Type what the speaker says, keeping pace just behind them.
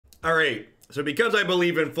All right. So because I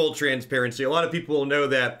believe in full transparency, a lot of people will know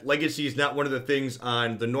that Legacy is not one of the things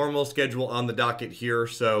on the normal schedule on the docket here.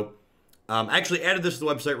 So I actually added this to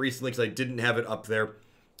the website recently because I didn't have it up there.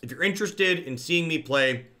 If you're interested in seeing me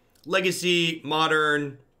play Legacy,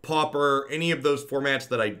 Modern, Pauper, any of those formats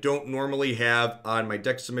that I don't normally have on my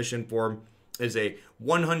deck submission form, is a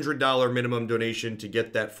 $100 minimum donation to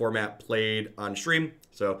get that format played on stream.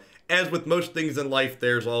 So as with most things in life,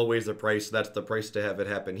 there's always a price. That's the price to have it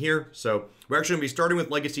happen here. So we're actually going to be starting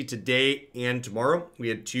with Legacy today and tomorrow. We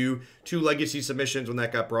had two Legacy submissions when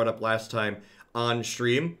that got brought up last time on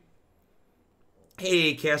stream.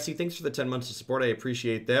 Hey, Cassie, thanks for the 10 months of support. I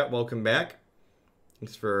appreciate that. Welcome back.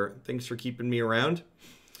 Thanks for keeping me around.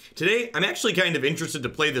 Today, I'm actually kind of interested to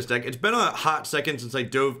play this deck. It's been a hot second since I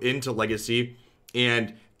dove into Legacy,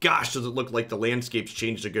 and gosh, does it look like the landscape's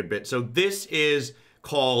changed a good bit. So this is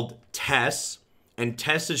called Tess, and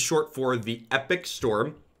Tess is short for the Epic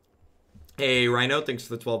Storm. Hey, Rhino, thanks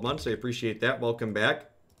for the 12 months. I appreciate that. Welcome back.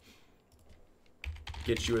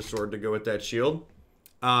 Get you a sword to go with that shield.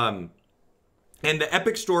 And the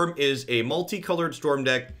Epic Storm is a multicolored storm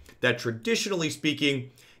deck that, traditionally speaking,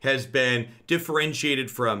 has been differentiated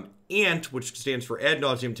from ANT, which stands for Ad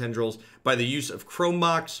Nauseam Tendrils, by the use of Chrome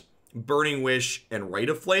Mox, Burning Wish, and Rite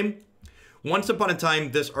of Flame. Once upon a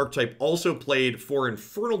time, this archetype also played for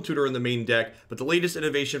Infernal Tutor in the main deck, but the latest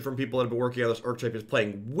innovation from people that have been working on this archetype is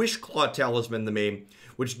playing Wishclaw Talisman in the main,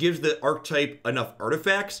 which gives the archetype enough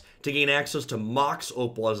artifacts to gain access to Mox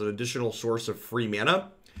Opal as an additional source of free mana.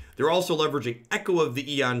 They're also leveraging Echo of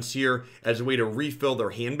the Eons here as a way to refill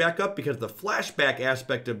their hand back up, because the flashback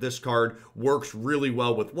aspect of this card works really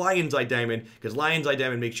well with Lion's Eye Diamond, because Lion's Eye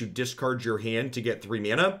Diamond makes you discard your hand to get 3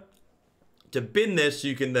 mana. To bin this, so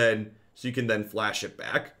you can then flash it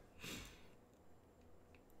back.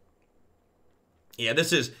 Yeah,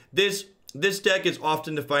 this deck is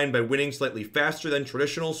often defined by winning slightly faster than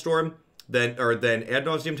traditional Storm, than Ad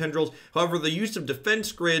Nauseam Tendrils. However, the use of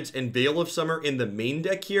Defense Grids and Veil of Summer in the main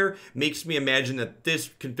deck here makes me imagine that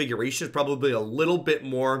this configuration is probably a little bit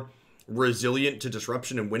more resilient to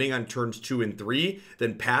disruption and winning on turns 2 and 3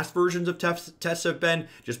 than past versions of Tess have been,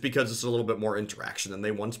 just because it's a little bit more interaction than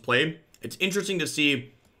they once played. It's interesting to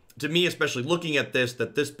see, to me especially looking at this,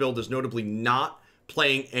 that this build is notably not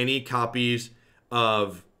playing any copies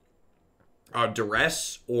of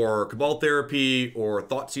Duress or Cabal Therapy or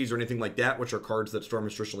Thoughtseize or anything like that, which are cards that Storm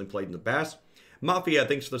has traditionally played in the past. Mafia,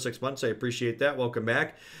 thanks for the 6 months. I appreciate that. Welcome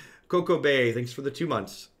back. Coco Bay, thanks for the 2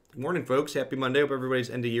 months. Good morning, folks. Happy Monday. Hope everybody's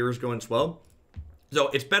end of year is going swell. So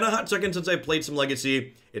it's been a hot second since I played some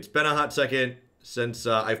Legacy. It's been a hot second since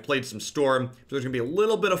I've played some Storm. So there's going to be a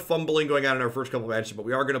little bit of fumbling going on in our first couple matches, but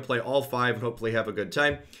we are going to play all 5 and hopefully have a good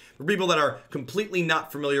time. For people that are completely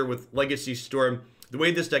not familiar with Legacy Storm, the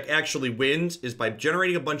way this deck actually wins is by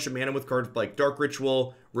generating a bunch of mana with cards like Dark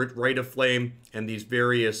Ritual, Rite of Flame, and these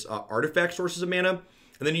various artifact sources of mana.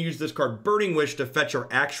 And then you use this card Burning Wish to fetch our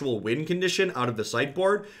actual win condition out of the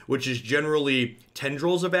sideboard, which is generally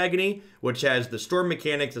Tendrils of Agony, which has the Storm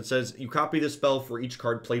mechanics that says you copy the spell for each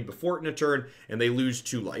card played before it in a turn, and they lose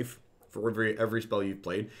 2 life for every spell you've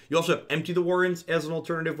played. You also have Empty the Warrens as an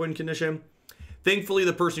alternative win condition. Thankfully,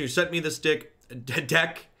 the person who sent me this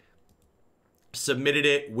deck submitted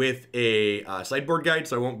it with a sideboard guide,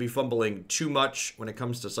 so I won't be fumbling too much when it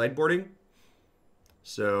comes to sideboarding.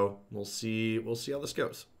 So we'll see how this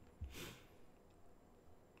goes.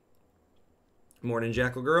 Morning,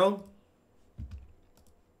 Jackal Girl.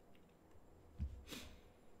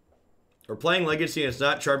 We're playing Legacy, and it's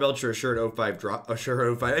not Char Belcher or Assured 05 drop.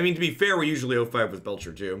 Assured 05. I mean, to be fair, we usually 05 with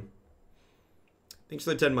Belcher too. Thanks for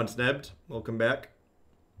the 10 months, Nebbed. Welcome back.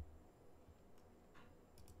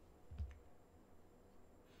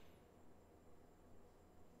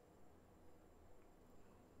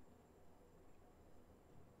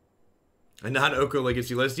 A non-Oko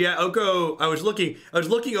Legacy list. Yeah, Oko, I was looking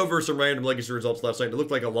over some random Legacy results last night, and it looked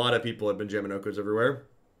like a lot of people had been jamming Okos everywhere.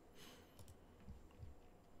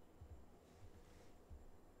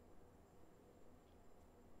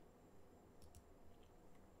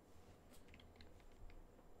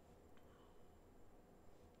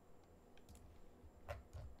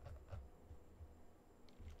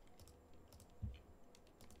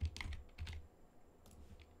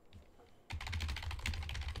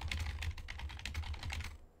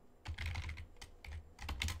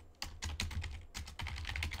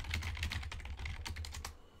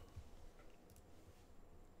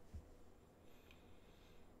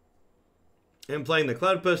 I'm playing the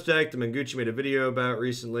Cloud Post deck that Manguchi made a video about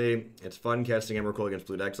recently. It's fun casting Emrakul against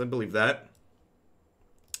blue decks. I believe that.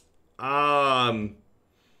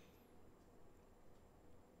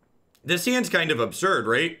 This hand's kind of absurd,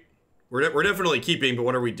 right? We're definitely keeping, but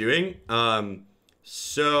what are we doing?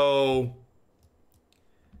 So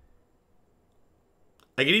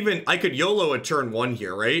I could YOLO a turn 1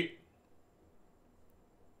 here, right?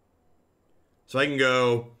 So I can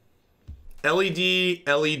go LED,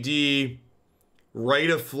 LED, Rite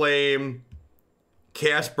of Flame,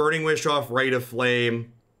 cast Burning Wish off Rite of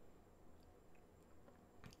Flame,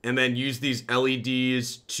 and then use these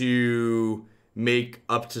LEDs to make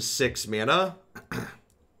up to 6 mana.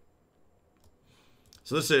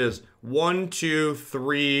 So this is 1, 2,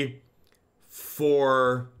 3,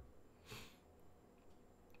 4.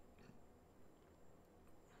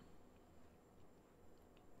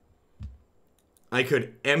 I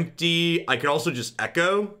could empty. I could also just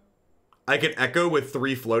echo. I could echo with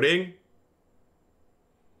 3 floating.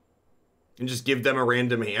 And just give them a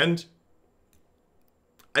random hand.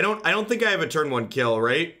 I don't think I have a turn 1 kill,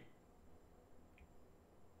 right?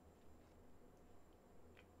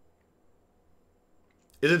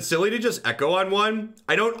 Is it silly to just echo on 1?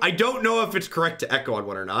 I don't know if it's correct to echo on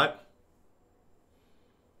 1 or not.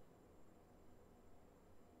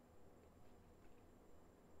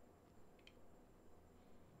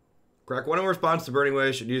 Crack 1 in response to Burning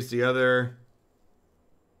Wish and use the other.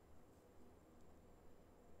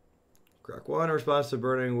 Crack 1 in response to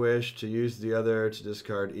Burning Wish to use the other to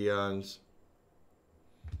discard Eons.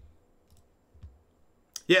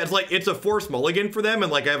 Yeah, it's like it's a forced mulligan for them,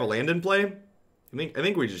 and like I have a land in play. I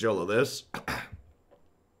think we just YOLO this. I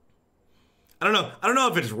don't know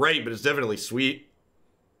if it's right, but it's definitely sweet.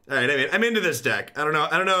 All right, I mean, I'm into this deck. I don't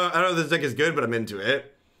know if this deck is good, but I'm into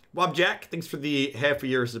it. Bob Jack, thanks for the half a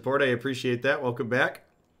year of support. I appreciate that. Welcome back.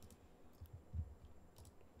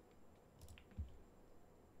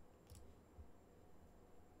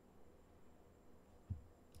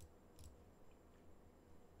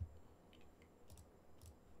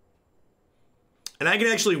 And I can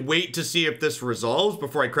actually wait to see if this resolves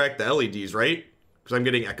before I crack the LEDs, right? Because I'm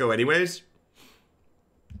getting echo anyways.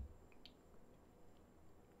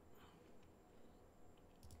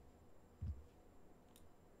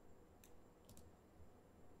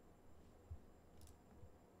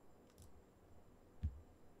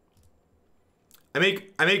 I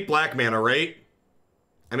make black mana, right?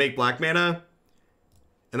 I make black mana.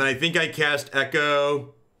 And then I think I cast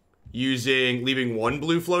Echo leaving 1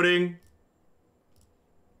 blue floating.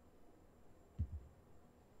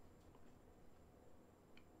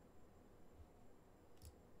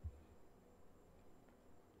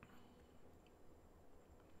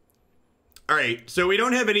 All right, so we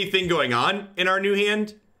don't have anything going on in our new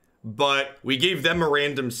hand, but we gave them a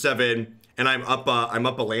random 7, and I'm up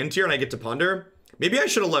a land tier, and I get to ponder. Maybe I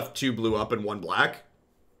should have left 2 blue up and 1 black.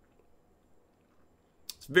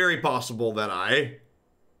 It's very possible that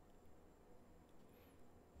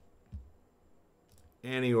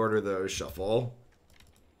any order those, shuffle.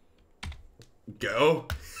 Go.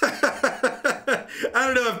 I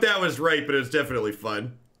don't know if that was right, but it was definitely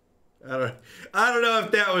fun. I don't know if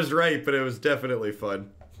that was right, but it was definitely fun.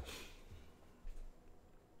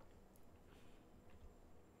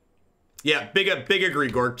 Yeah, big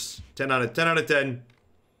agree, Gorks. 10 out of 10.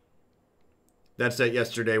 That set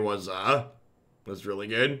yesterday was really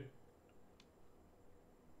good.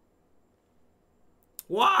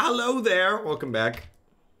 Wow, hello there. Welcome back.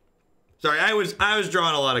 Sorry, I was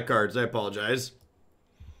drawing a lot of cards. I apologize.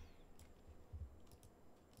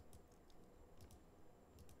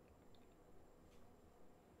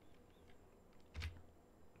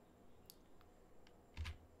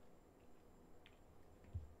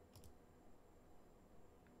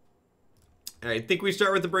 I think we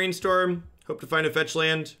start with the Brainstorm. Hope to find a fetch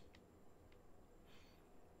land.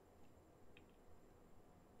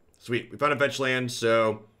 Sweet, we found a fetch land,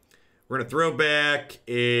 so we're gonna throw back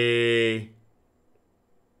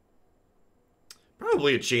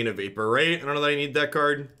probably a Chain of Vapor, right? I don't know that I need that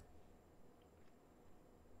card.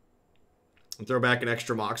 And throw back an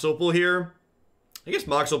extra Mox Opal here. I guess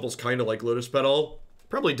Mox Opal's kind of like Lotus Petal.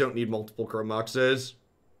 Probably don't need multiple Chrome Moxes.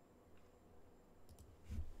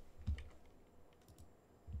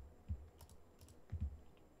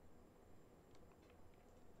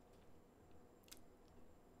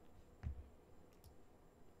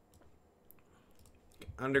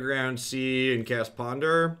 Underground Sea and cast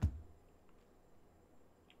Ponder.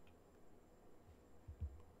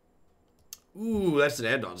 Ooh, that's an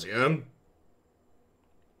Ad Nauseam.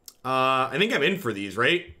 I think I'm in for these,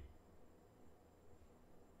 right?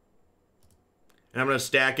 And I'm going to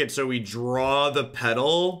stack it so we draw the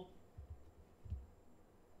Petal.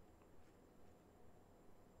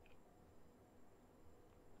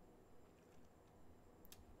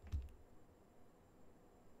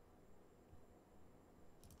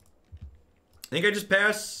 I think I just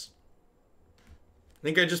pass. I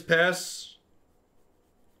think I just pass.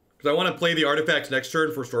 Because I want to play the artifacts next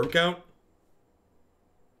turn for storm count.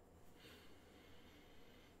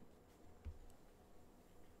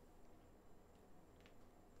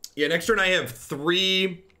 Yeah, next turn I have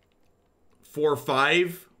 3, 4,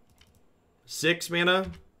 5, 6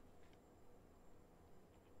 mana.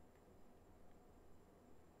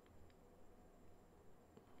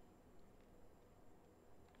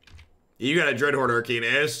 You got a Dreadhorde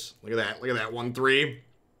Arcanist. Look at that. Look at that. 1/3.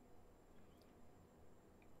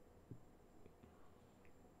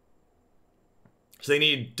 So they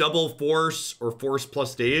need double force or force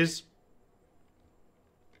plus days.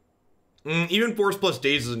 Even force plus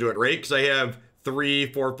days doesn't do it, right? Because I have 3,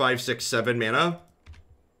 4, 5, 6, 7 mana.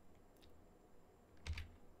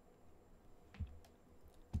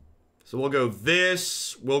 So we'll go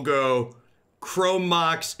this. We'll go Chrome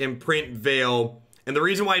Mox, Imprint Veil. And the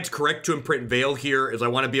reason why it's correct to imprint Veil here is I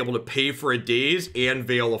want to be able to pay for a daze and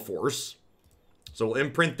Veil a force. So we'll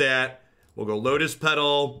imprint that. We'll go Lotus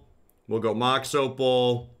Petal. We'll go Mox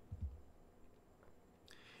Opal.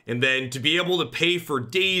 And then to be able to pay for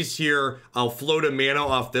daze here, I'll float a mana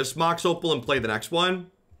off this Mox Opal and play the next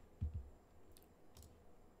one.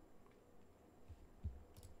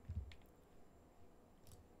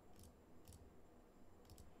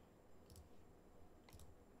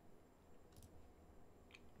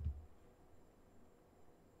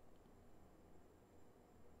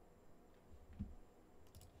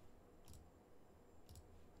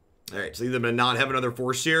 All right, so either I'm going to not have another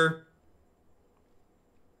force here.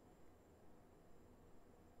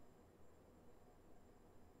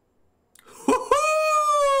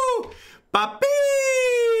 Woohoo! Papi!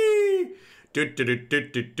 Should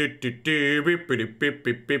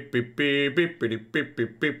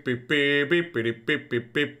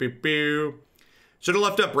have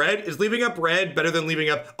left up red. Is leaving up red better than leaving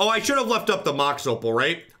up... Oh, I should have left up the Mox Opal,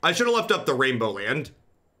 right? I should have left up the Rainbow Land.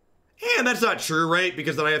 And that's not true, right?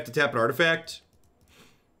 Because then I have to tap an artifact.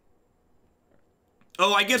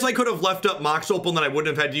 Oh, I guess I could have left up Mox Opal and then I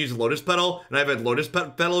wouldn't have had to use Lotus Petal. And I've had Lotus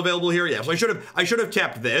Petal available here. Yeah, so I should have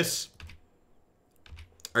tapped this.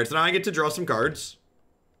 Alright, so now I get to draw some cards.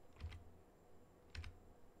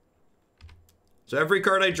 So every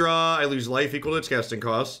card I draw, I lose life equal to its casting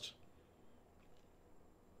cost.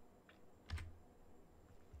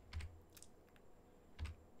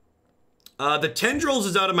 The Tendrils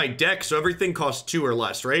is out of my deck, so everything costs 2 or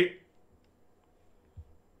less, right?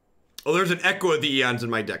 Oh, there's an Echo of the Eons in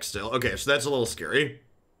my deck still. Okay, so that's a little scary.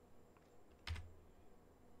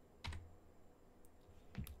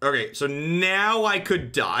 Okay, so now I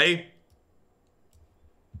could die.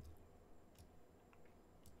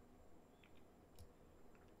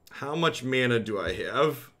 How much mana do I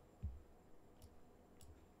have?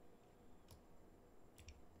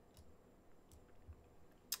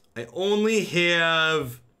 I only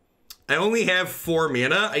have 4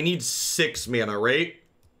 mana. I need 6 mana, right?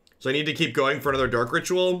 So I need to keep going for another Dark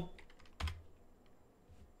Ritual.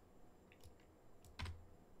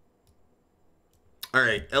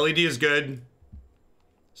 Alright, LED is good.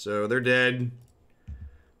 So they're dead.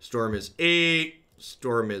 Storm is 8.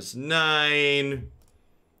 Storm is 9.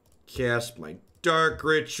 Cast my Dark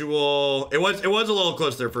Ritual. It was a little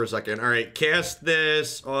close there for a second. Alright, cast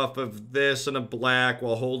this off of this and a black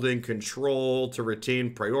while holding control to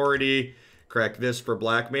retain priority. Crack this for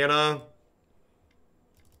black mana.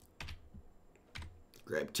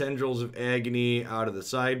 Grab Tendrils of Agony out of the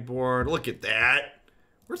sideboard. Look at that.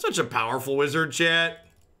 We're such a powerful wizard, chat.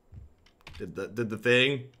 Did the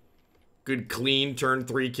thing. Good clean turn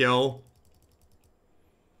 3 kill.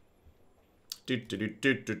 Do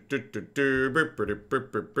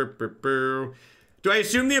I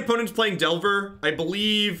assume the opponent's playing Delver? I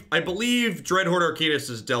believe Dreadhorde Arcanist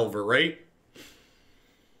is Delver, right?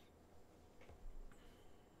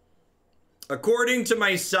 According to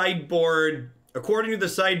my sideboard, according to the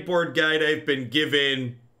sideboard guide I've been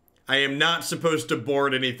given, I am not supposed to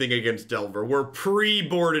board anything against Delver. We're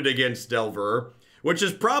pre-boarded against Delver, which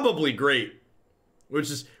is probably great. Which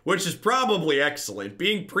is probably excellent.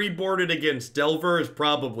 Being pre-boarded against Delver is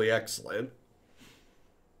probably excellent.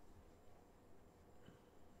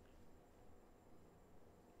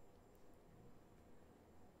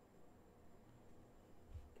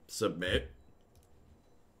 Submit.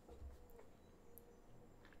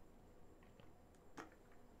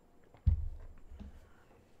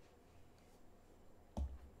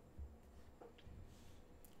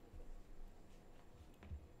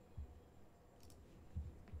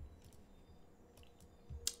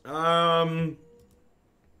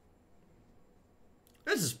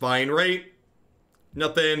 This is fine, right?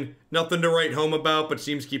 Nothing to write home about, but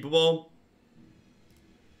seems keepable.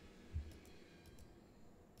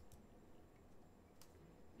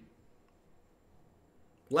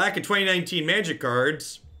 Lack of 2019 Magic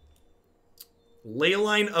cards.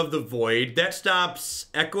 Leyline of the Void. That stops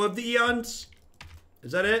Echo of the Eons?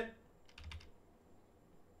 Is that it?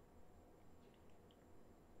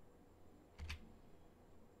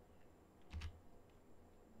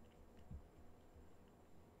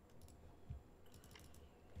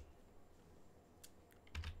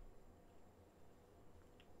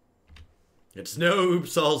 It's no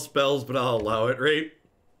oops all spells, but I'll allow it, right?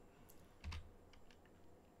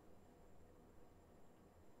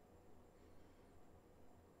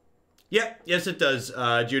 Yeah, yes it does,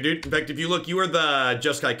 Geodude. In fact, if you look, you are the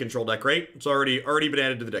Jeskai control deck, right? It's already been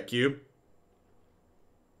added to the deck queue.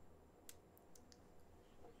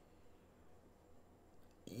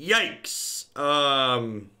 Yikes.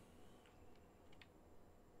 Alright,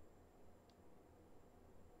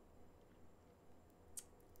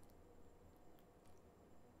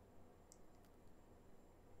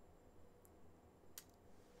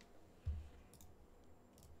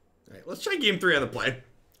 let's try game 3 on the play.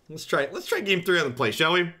 Let's try game 3 on the play,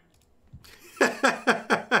 shall we?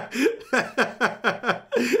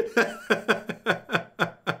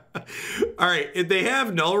 Alright, if they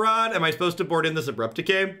have Null Rod, am I supposed to board in this Abrupt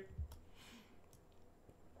Decay?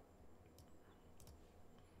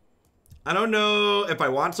 I don't know if I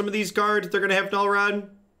want some of these cards if they're gonna have Null Rod.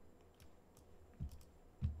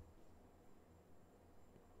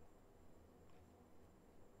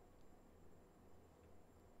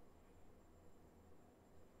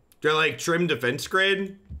 Do I like trim defense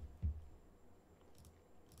grid?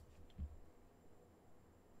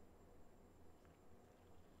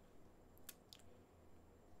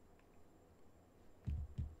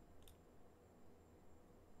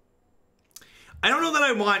 I don't know that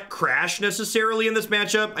I want Crash necessarily in this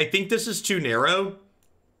matchup. I think this is too narrow.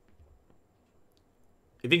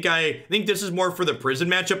 I think this is more for the prison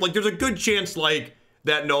matchup. Like, there's a good chance, like,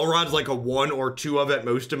 that Null Rod's like a 1 or 2 of at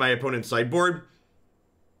most in my opponent's sideboard.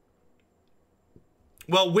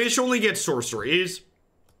 Well, Wish only gets sorceries.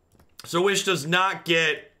 So Wish does not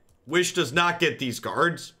get these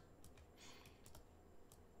cards.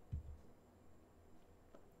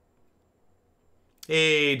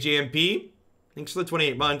 Hey, JMP. Thanks for the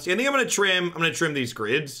 28 months. I think I'm gonna trim these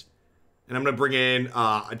grids. And I'm gonna bring in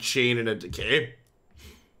a Chain and a Decay.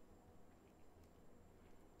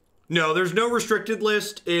 No, there's no restricted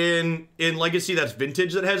list in Legacy that's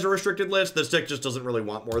vintage that has a restricted list. This deck just doesn't really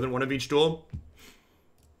want more than one of each tool.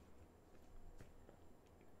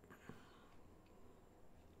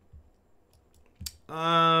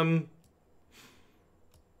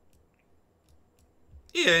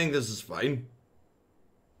 Yeah, I think this is fine.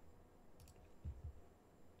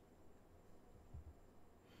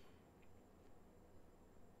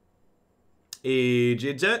 Hey,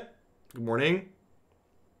 Jadezet. Good morning.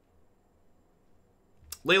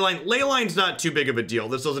 Leyline's not too big of a deal.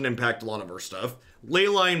 This doesn't impact a lot of our stuff.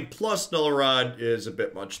 Leyline plus Null Rod is a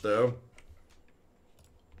bit much, though.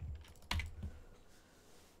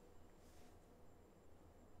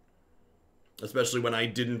 Especially when I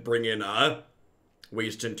didn't bring in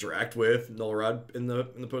ways to interact with Null Rod in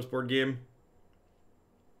the post-board game.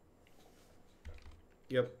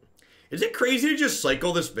 Yep. Is it crazy to just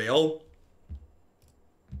cycle this Veil?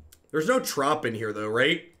 There's no Trop in here, though,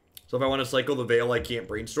 right? So if I want to cycle the Veil, I can't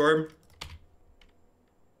Brainstorm.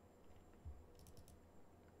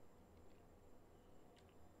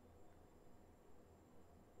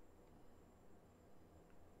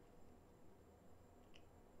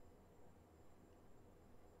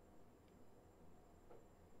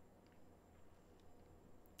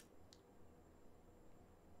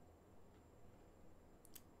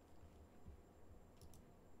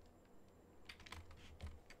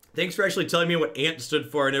 Thanks for actually telling me what Ant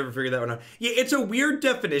stood for. I never figured that one out. Yeah, it's a weird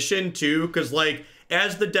definition, too, because, like,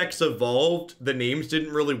 as the decks evolved, the names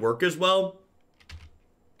didn't really work as well.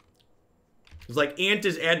 It's like, Ant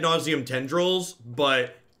is Ad Nauseam Tendrils,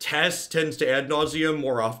 but Tess tends to Ad Nauseam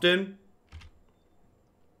more often.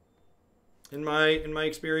 In my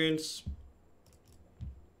experience.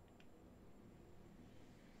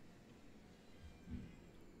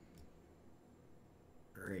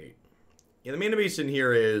 Alright. Yeah, the mana base in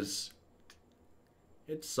here is...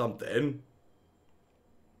 it's something.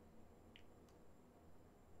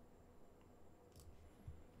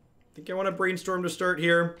 I think I want to Brainstorm to start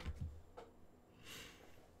here.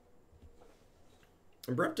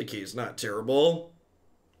 Abrupt Decay is not terrible.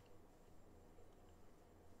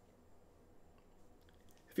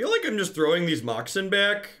 I feel like I'm just throwing these Mox in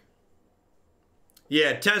back.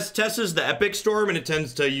 Yeah, Tess is the Epic Storm, and it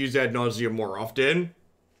tends to use Ad Nauseam more often.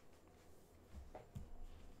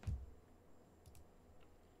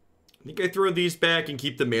 I think I throw these back and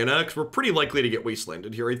keep the mana, because we're pretty likely to get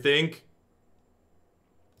Wastelanded here, I think.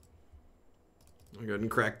 I'll go ahead and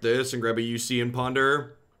crack this and grab a UC and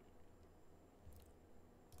Ponder.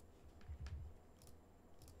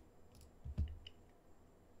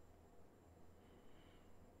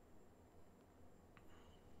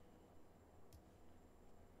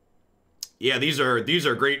 Yeah, these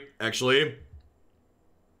are great, actually.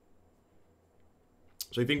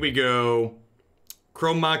 So I think we go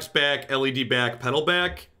Chrome Mox back, LED back, Petal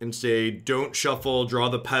back, and say don't shuffle, draw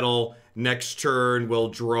the Petal. Next turn we'll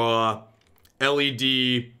draw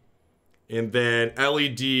LED, and then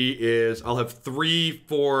LED is, I'll have 3,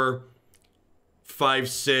 4, 5,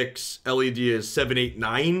 6. LED is 7, 8,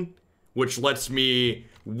 9, which lets me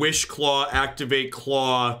Wishclaw, activate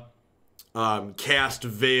Claw, cast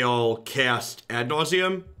Veil, cast Ad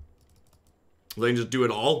Nauseam. I can just do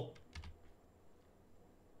it all.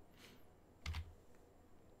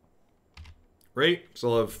 Right?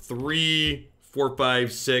 So I'll have 3, 4,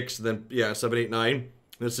 5, 6, then, yeah, 7, 8, 9.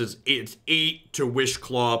 This is, it's 8 to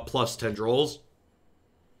Wishclaw plus Tendrils.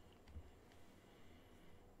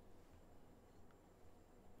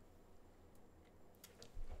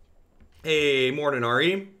 Hey, morning,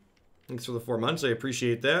 Ari. Thanks for the 4 months. I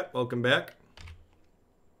appreciate that. Welcome back.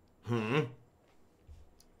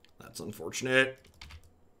 That's unfortunate.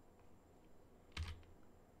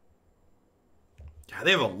 Yeah,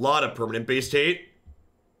 they have a lot of permanent based hate.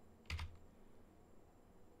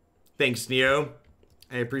 Thanks, Neo.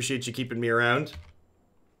 I appreciate you keeping me around.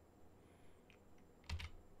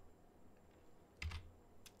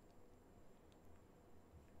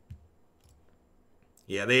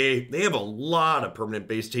 Yeah, they have a lot of permanent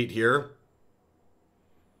based hate here.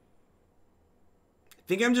 I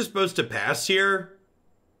think I'm just supposed to pass here.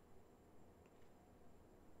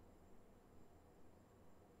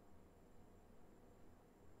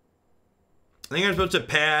 I think I'm supposed to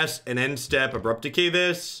pass and end step Abrupt Decay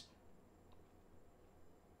this.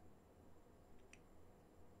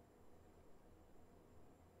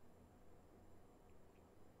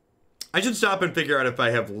 I should stop and figure out if I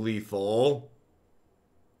have lethal.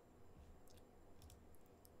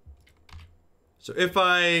 So if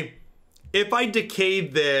I decay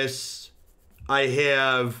this, I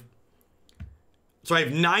have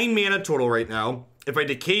 9 mana total right now. If I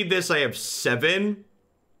decay this, I have 7.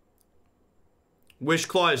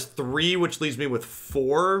 Wishclaw is 3, which leaves me with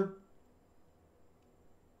 4.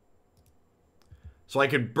 So I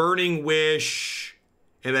could Burning Wish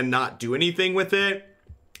and then not do anything with it.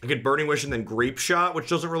 I could Burning Wish and then Grapeshot, which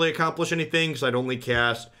doesn't really accomplish anything because I'd only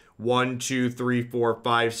cast 1, 2, 3, 4,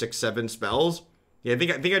 5, 6, 7 spells. Yeah, I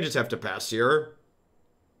think I just have to pass here.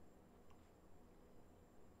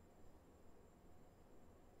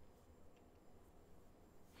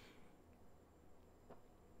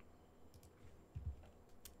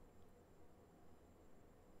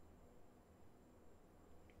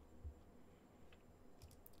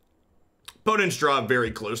 Opponents draw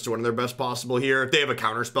very close to one of their best possible here. If they have a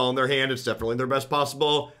counterspell in their hand, it's definitely their best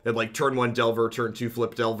possible. They have like turn 1 Delver, turn 2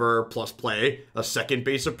 Flip Delver, plus play a second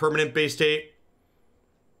base of permanent base hate.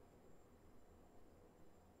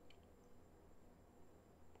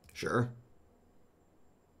 Sure.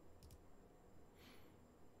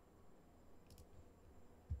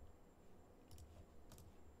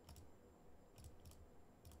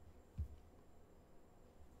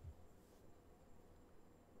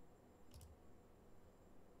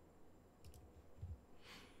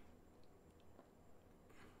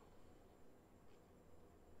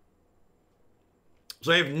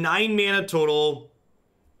 So I have 9 mana total.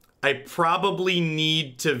 I probably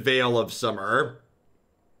need to Veil of Summer.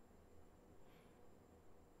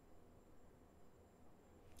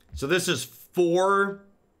 So this is 4.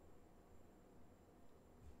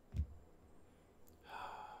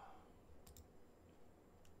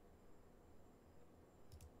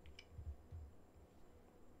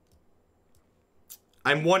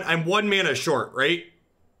 I'm one mana short, right?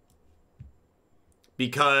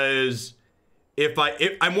 Because if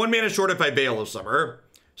I'm 1 mana short if I Veil of Summer.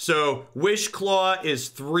 So Wishclaw is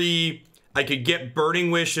 3. I could get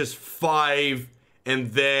Burning Wish as 5,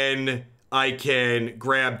 and then I can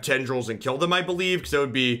grab Tendrils and kill them, I believe, because that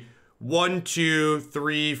would be 1, 2,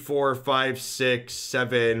 3, 4, 5, 6,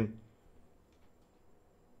 7.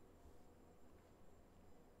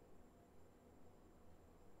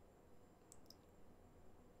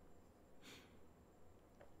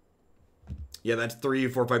 Yeah, that's 3,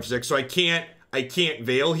 4, 5, 6. So I can't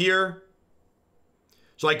Veil here.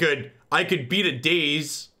 So I I could beat a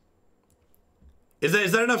Daze.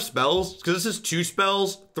 Is that enough spells? Because this is 2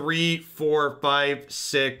 spells, 3, 4, 5,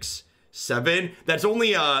 6, 7. That's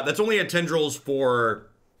only a Tendrils for.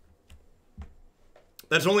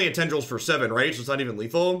 That's only a Tendrils for 7, right? So it's not even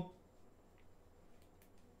lethal.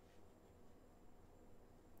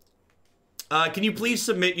 Can you please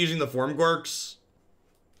submit using the form Gorks?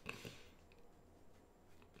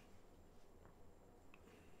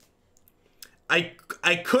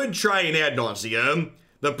 I could try an Ad Nauseam.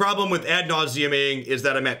 The problem with Ad Nauseaming is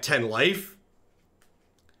that I'm at 10 life.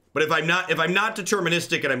 But if I'm not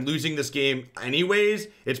deterministic and I'm losing this game anyways,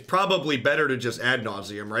 it's probably better to just Ad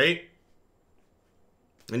Nauseam, right?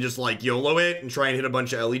 And just like YOLO it and try and hit a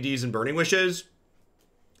bunch of LEDs and Burning Wishes.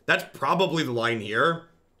 That's probably the line here.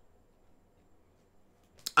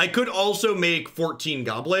 I could also make 14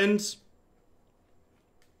 goblins.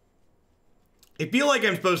 I feel like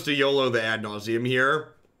I'm supposed to YOLO the Ad Nauseam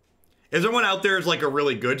here. If someone out there is like a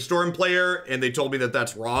really good Storm player and they told me that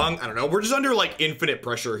that's wrong, I don't know. We're just under like infinite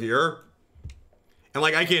pressure here. And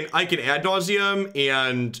like I can Ad Nauseam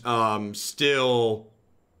and still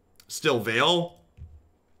Veil.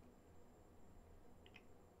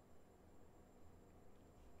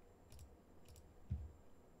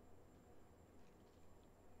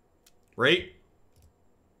 Right?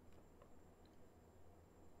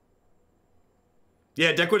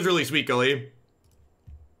 Yeah, deck was really sweet, Gully.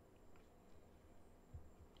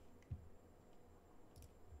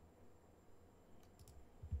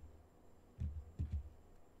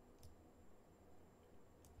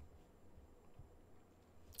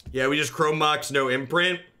 Yeah, we just Chrome Mox, no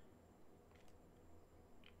imprint.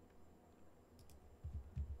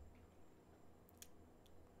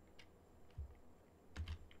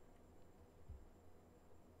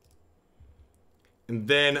 And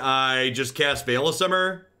then I just cast Veil of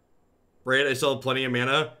Summer. Right, I still have plenty of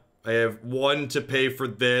mana. I have 1 to pay for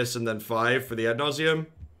this and then 5 for the Ad Nauseam.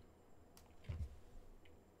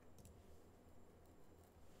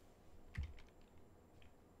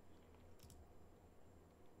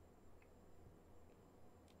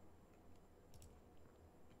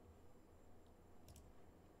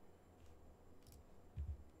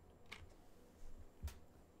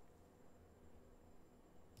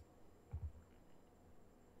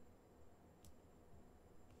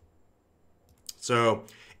 So,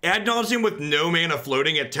 Ad Nauseam with no mana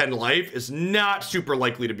floating at 10 life is not super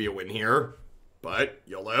likely to be a win here. But,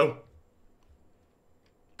 YOLO.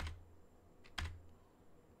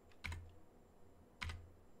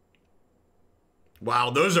 Wow,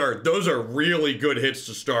 those are really good hits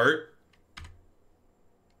to start.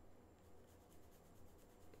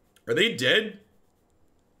 Are they dead?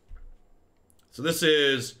 So this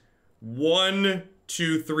is 1,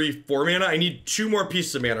 2, 3, 4 mana. I need 2 more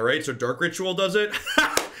pieces of mana, right? So Dark Ritual does it.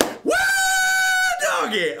 Woo,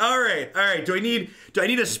 doggy! Alright. Do I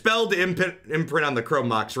need a spell to imprint on the Chrome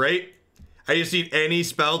Mox, right? I just need any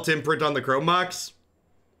spell to imprint on the Chrome Mox.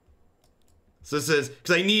 So this is,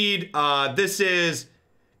 because I need,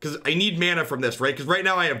 because I need mana from this, right? Because right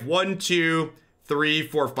now I have 1, 2, 3,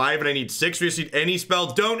 4, 5, and I need 6. We just need any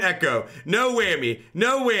spell. Don't echo. No whammy.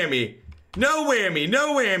 No whammy. No whammy.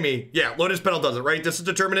 No whammy. Yeah, Lotus Petal does it, right? This is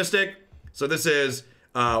deterministic. So this is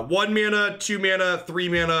 1 mana, 2 mana, 3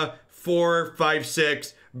 mana, 4, 5,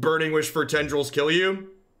 6. Burning Wish for Tendrils kill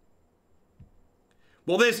you.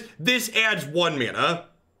 Well, this adds 1 mana.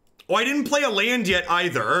 Oh, I didn't play a land yet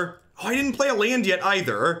either.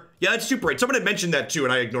 Yeah, that's super right. Someone had mentioned that too,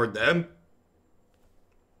 and I ignored them.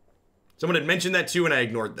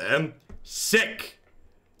 Sick.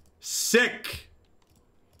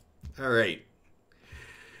 All right.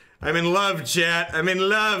 I'm in love, chat. I'm in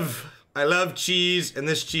love. I love cheese, and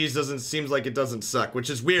this cheese seems like it doesn't suck, which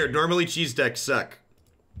is weird. Normally cheese decks suck.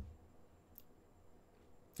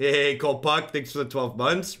 Hey, Cole Puck, thanks for the 12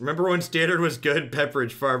 months. Remember when Standard was good?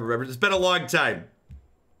 Pepperidge Farm, remember? It's been a long time.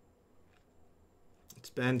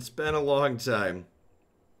 It's been a long time.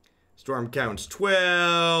 Storm counts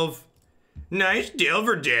 12. Nice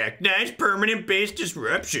Delver deck. Nice permanent base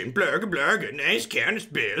disruption. Blarga blarga. Nice counter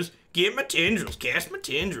spells. Get my tendrils. Cast my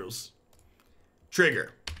tendrils.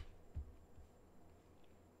 Trigger.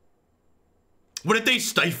 What if they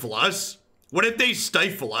stifle us?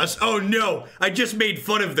 Oh no! I just made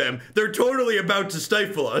fun of them. They're totally about to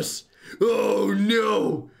stifle us. Oh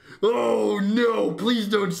no! Please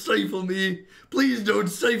don't stifle me.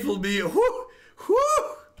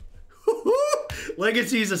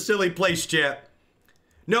 Legacy's a silly place, chat.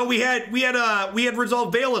 No, we had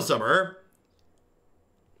resolved Veil of Summer.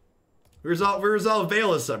 We resolved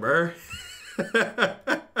Veil of Summer.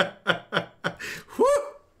 Whew.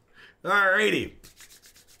 Alrighty.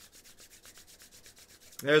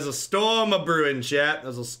 There's a storm a-brewing, chat.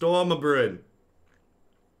 There's a storm a-brewing.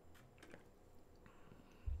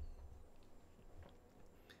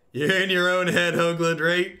 You're in your own head, Hoagland,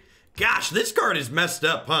 right? Gosh, this card is messed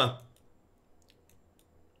up, huh?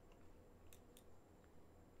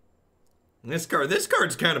 This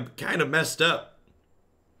card's kind of messed up.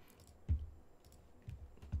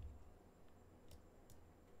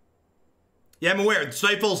 Yeah, I'm aware.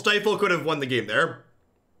 Stifle could have won the game there.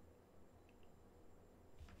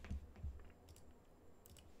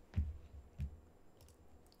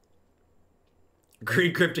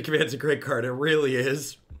 Green Cryptic Command's a great card. It really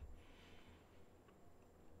is.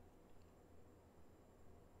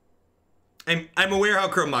 I'm aware how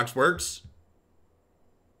Chrome Mox works.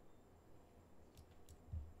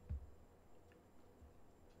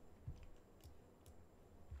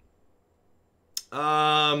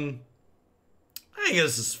 I think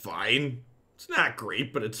this is fine. It's not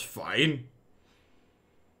great, but it's fine.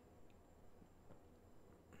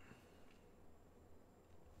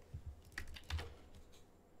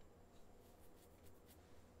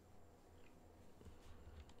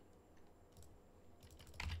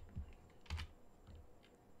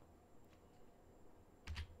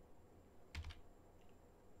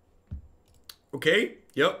 Okay,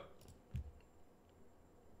 yep.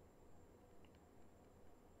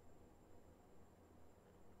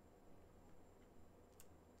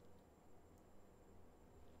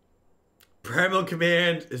 Primal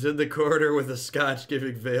Command is in the corner with a scotch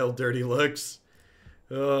giving Veil dirty looks.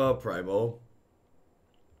 Oh, Primal.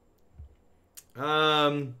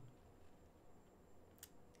 Alright,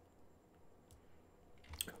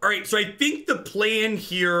 so I think the plan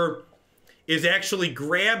here is actually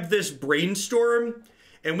grab this Brainstorm,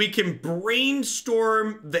 and we can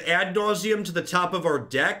Brainstorm the Ad Nauseam to the top of our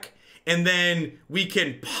deck, and then we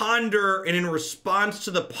can Ponder, and in response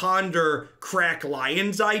to the Ponder, crack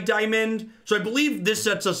Lion's Eye Diamond. So I believe this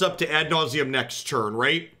sets us up to Ad Nauseam next turn,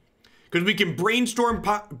 right? Because we can Brainstorm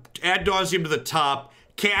Ad Nauseam to the top,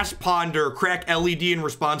 cast Ponder, crack LED in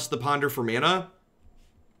response to the Ponder for mana.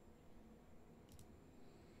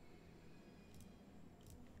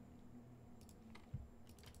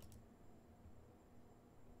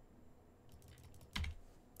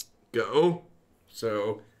 Go.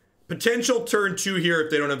 So, potential turn 2 here if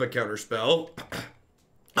they don't have a counterspell.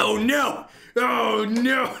 Oh no! Oh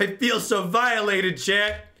no! I feel so violated,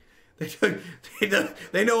 chat.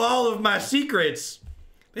 They know all of my secrets.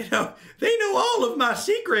 They know all of my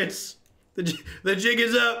secrets. The jig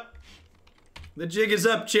is up. The jig is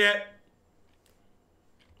up, chat.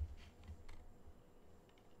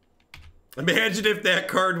 Imagine if that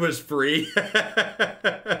card was free.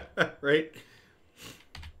 Right?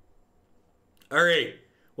 Alright.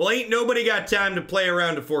 Well, ain't nobody got time to play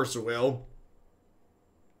around to Force of Will.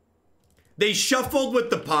 They shuffled with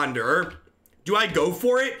the Ponder. Do I go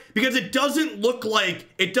for it? Because it doesn't look like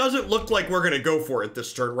we're gonna go for it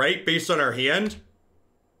this turn, right? Based on our hand.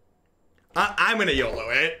 I'm gonna YOLO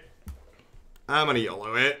it. I'm gonna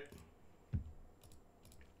YOLO it.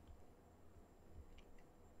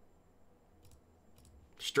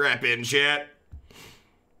 Strap in, chat.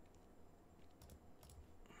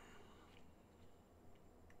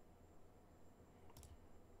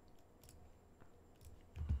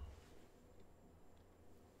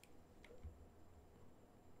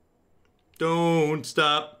 Don't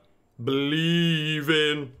stop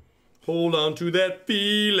believing. Hold on to that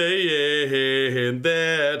feeling.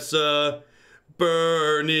 That's a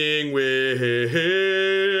burning wish.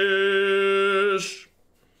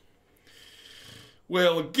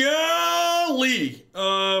 Well, golly.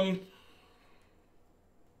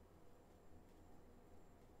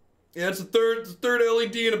 Yeah, it's the third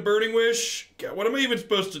LED and a burning wish. God, what am I even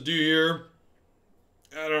supposed to do here?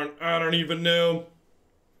 I don't even know.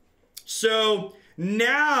 So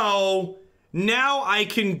now I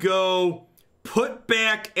can go put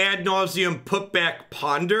back Ad Nauseam, put back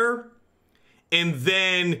Ponder, and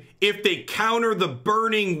then if they counter the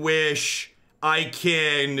Burning Wish, I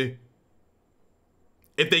can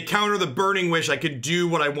do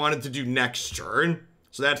what I wanted to do next turn.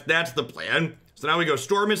 So that's the plan. So now we go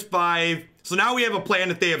Storm is 5. So now we have a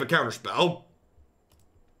plan if they have a counterspell.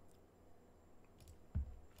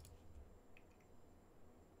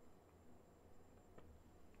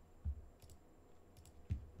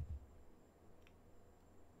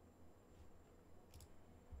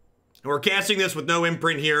 And we're casting this with no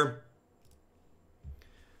imprint here.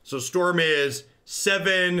 So Storm is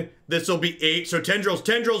 7. This will be 8. So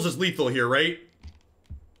Tendrils is lethal here, right?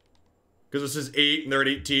 Because this is 8 and they're at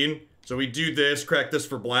 18. So we do this, crack this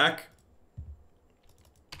for black.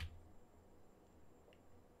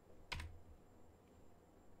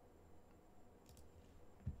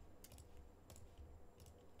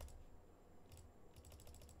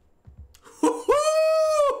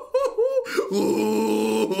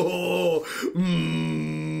 Ooh,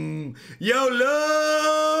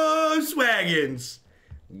 YOLO Swaggins.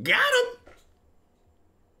 Got him.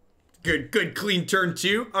 Good, clean turn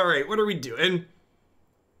 2. All right, what are we doing?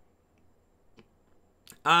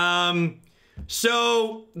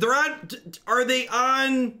 So they're on, are they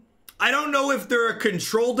on, I don't know if they're a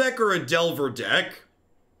control deck or a Delver deck.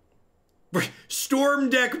 Storm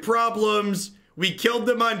deck problems. We killed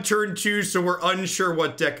them on turn 2, so we're unsure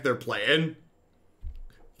what deck they're playing.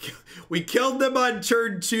 We killed them on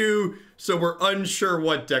turn 2, so we're unsure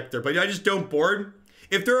what deck they're playing. I just don't board.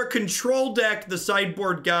 If they're a control deck, the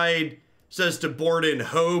sideboard guide says to board in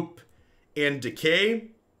Hope and Decay.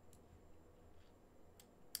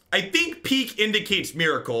 I think Peak indicates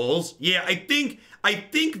miracles. Yeah, I think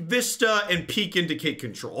Vista and Peak indicate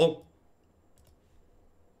control.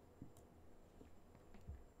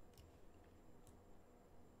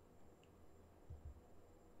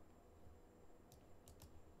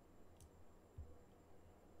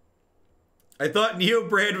 I thought Neo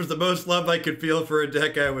Brand was the most love I could feel for a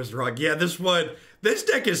deck. I was wrong. Yeah, this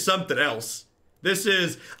deck is something else. This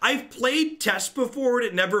is, I've played tests before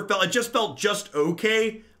and it just felt just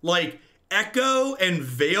okay. Like, Echo and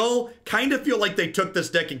Veil kind of feel like they took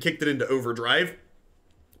this deck and kicked it into overdrive.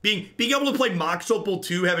 Being able to play Mox Opal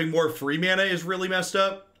 2, having more free mana is really messed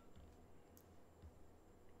up.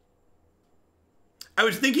 I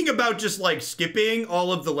was thinking about just like skipping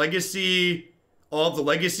all of the Legacy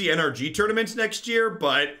NRG tournaments next year,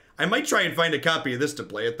 but I might try and find a copy of this to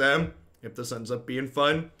play at them if this ends up being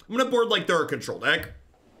fun. I'm gonna board like they're a control deck.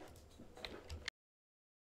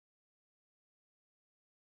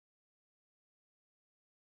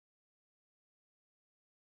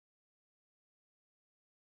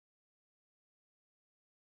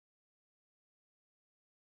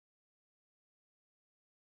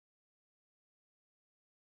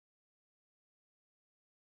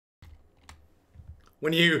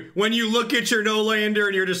 When you look at your no-lander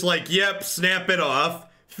and you're just like, yep, snap it off.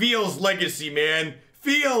 Feels Legacy, man.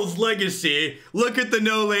 Feels Legacy. Look at the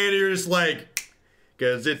no-lander, you're just like,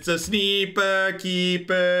 cause it's a sneepa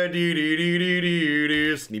keeper,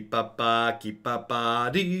 do-do-do-do-do-do, sneepa-pa, keepa-pa,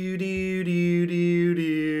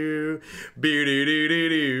 do-do-do-do-do,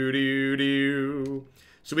 do-do-do-do-do-do.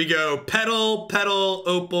 So we go Petal, Petal,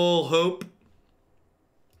 Opal, Hope.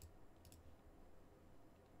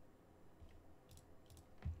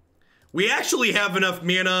 We actually have enough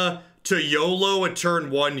mana to YOLO a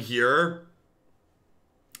turn 1 here.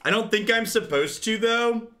 I don't think I'm supposed to,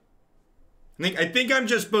 though. I think I'm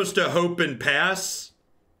just supposed to hope and pass.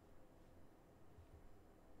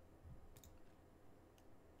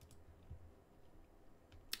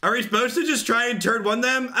 Are we supposed to just try and turn 1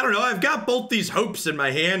 them? I don't know. I've got both these hopes in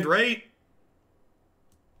my hand, right?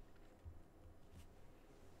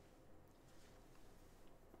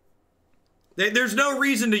 There's no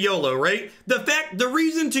reason to YOLO, right? The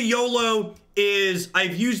reason to YOLO is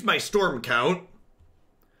I've used my storm count.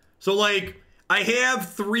 So like, I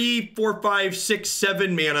have 3, 4, 5, 6,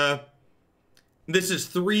 7 mana. This is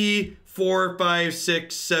 3, 4, 5,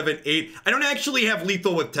 6, 7, 8. I don't actually have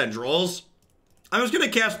lethal with Tendrils. I was gonna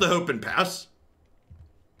cast the Hope and pass.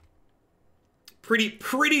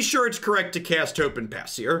 Pretty sure it's correct to cast Hope and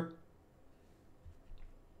pass here.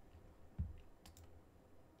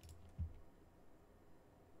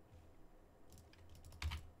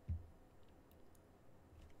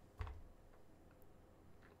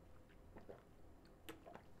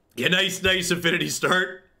 Yeah, nice affinity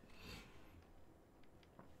start.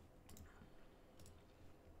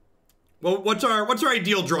 Well, what's our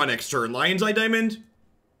ideal draw next turn? Lion's Eye Diamond?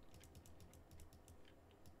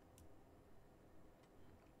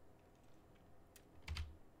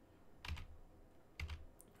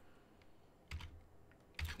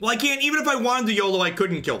 Well, I can't, even if I wanted to YOLO, I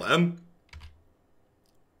couldn't kill them.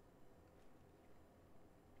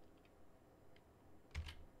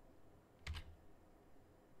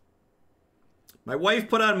 My wife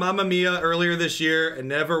put on Mamma Mia earlier this year and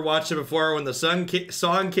never watched it before. When the song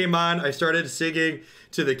came on, I started singing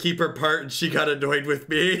to the keeper part and she got annoyed with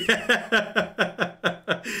me. I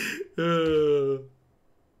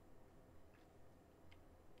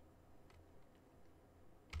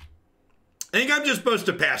think I'm just supposed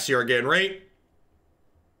to pass here again, right?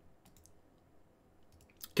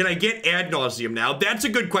 Can I get Ad Nauseam now? That's a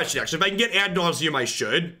good question, actually. If I can get Ad Nauseam, I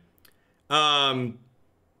should.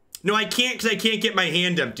 No, I can't, because I can't get my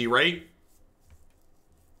hand empty, right?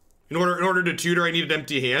 In order to tutor, I need an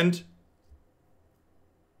empty hand.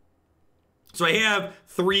 So I have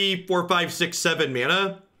 3, 4, 5, 6, 7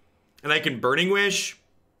 mana, and I can Burning Wish.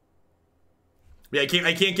 Yeah, I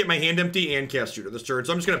can't get my hand empty and cast tutor this turn,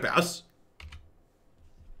 so I'm just gonna pass.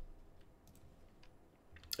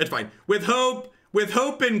 It's fine. With Hope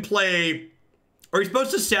in play, are we supposed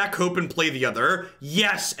to sack Hope and play the other?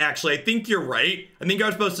 Yes, actually, I think you're right. I think I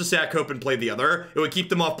was supposed to sack Hope and play the other. It would keep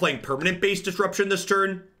them off playing permanent base disruption this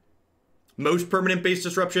turn. Most permanent base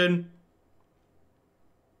disruption.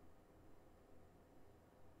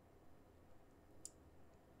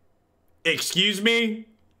 Excuse me?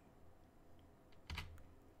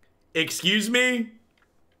 Excuse me?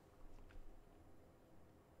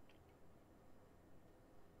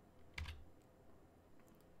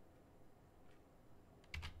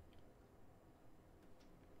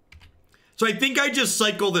 So I think I just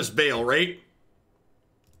cycle this Veil, right?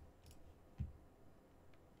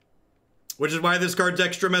 Which is why this card's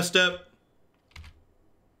extra messed up.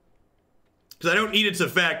 Because I don't need its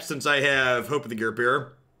effect since I have Hope of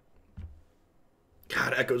Ghirapur.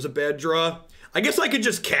 God, Echo's a bad draw. I guess I could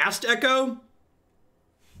just cast Echo.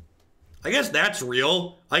 I guess that's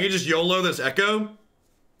real. I could just YOLO this Echo.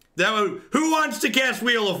 That would, who wants to cast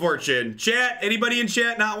Wheel of Fortune? Chat? Anybody in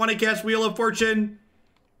chat not want to cast Wheel of Fortune?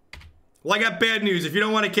 Well, I got bad news. If you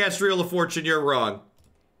don't want to cast Wheel of Fortune, you're wrong.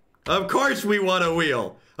 Of course we want a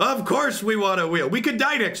wheel. Of course we want a wheel. We could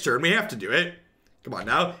die next turn. We have to do it. Come on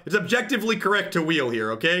now. It's objectively correct to wheel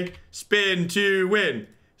here, okay? Spin to win.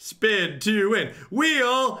 Spin to win.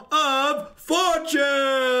 Wheel of Fortune!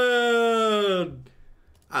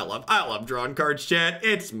 I love drawing cards, chat.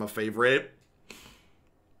 It's my favorite.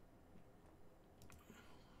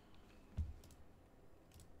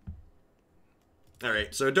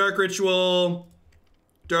 Alright, so Dark Ritual,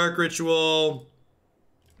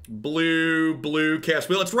 blue, cast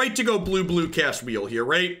wheel. It's right to go blue, cast wheel here,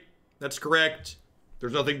 right? That's correct.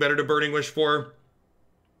 There's nothing better to Burning Wish for.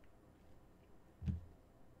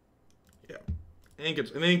 Yeah, I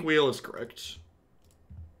think wheel is correct.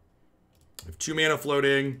 I have 2 mana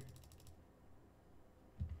floating.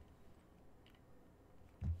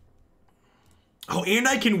 Oh, and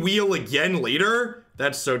I can wheel again later?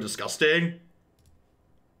 That's so disgusting.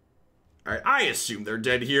 Alright, I assume they're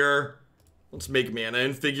dead here. Let's make mana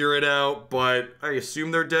and figure it out, but I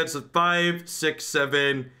assume they're dead. So 5, 6,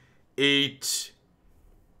 7, 8.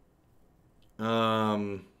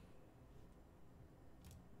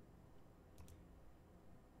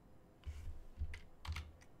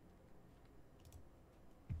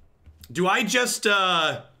 Do I just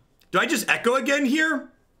Echo again here?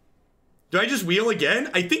 Do I just wheel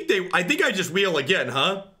again? I think I just wheel again,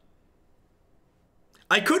 huh?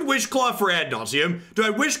 I could Wishclaw for Ad Nauseam. Do I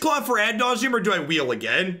Wishclaw for Ad Nauseam or do I wheel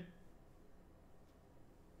again?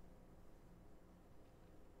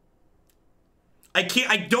 I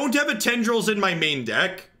don't have a Tendrils in my main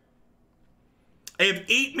deck. I have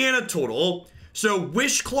 8 mana total. So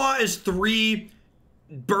Wishclaw is 3,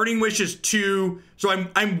 Burning Wish is 2. So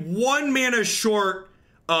I'm 1 mana short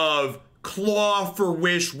of Claw for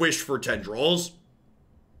Wish, Wish for Tendrils.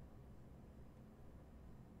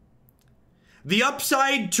 The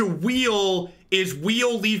upside to wheel is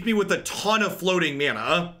wheel leaves me with a ton of floating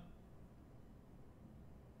mana.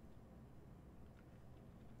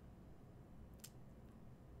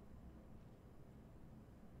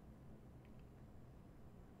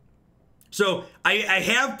 So I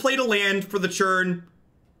have played a land for the turn.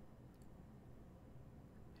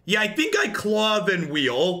 Yeah, I think I claw then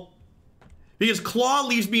wheel. Because claw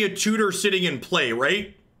leaves me a tutor sitting in play,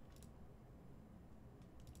 right?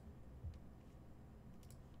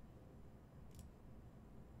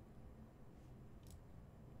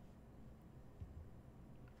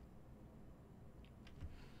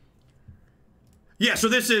 Yeah, so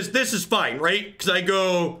this is fine, right? Because I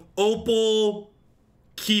go Opal,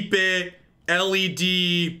 keep it,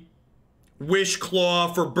 LED,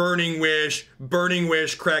 Wishclaw for Burning Wish,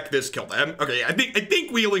 crack this, kill them. Okay, I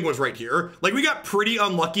think wheeling was right here. Like, we got pretty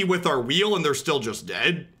unlucky with our wheel and they're still just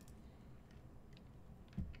dead.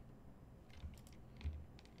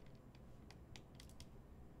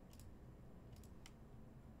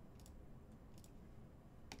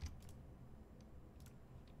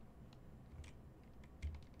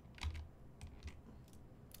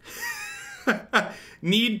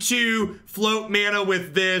 Need to float mana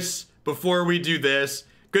with this before we do this.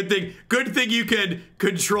 Good thing you can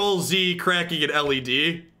Control Z cracking an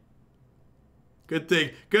LED. Good thing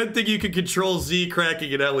you can Control Z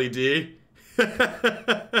cracking an LED.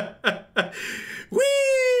 Whee!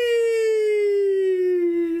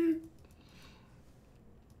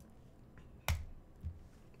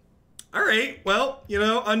 All right, well, you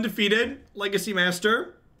know, undefeated Legacy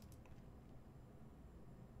Master.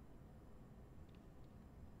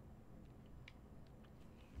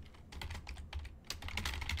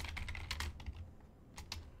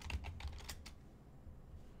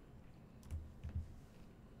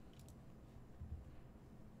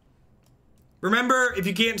 Remember, if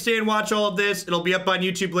you can't stay and watch all of this, it'll be up on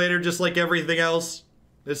YouTube later, just like everything else.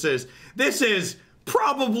 This is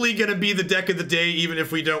probably gonna be the deck of the day, even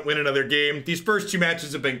if we don't win another game. These first two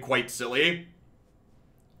matches have been quite silly.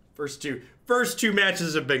 First two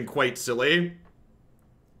matches have been quite silly.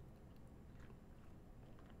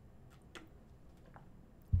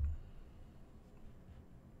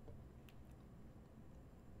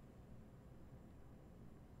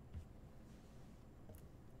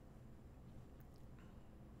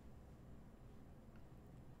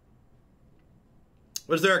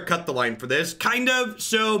 Was there a cut the line for this? Kind of.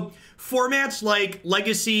 So formats like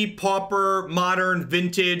Legacy, Pauper, Modern,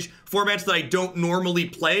 Vintage, formats that I don't normally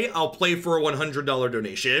play, I'll play for a $100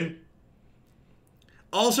 donation.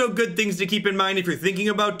 Also, good things to keep in mind if you're thinking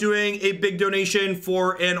about doing a big donation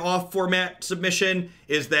for an off-format submission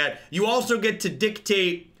is that you also get to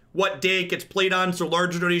dictate what day it gets played on, so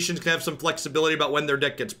larger donations can have some flexibility about when their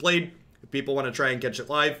deck gets played if people want to try and catch it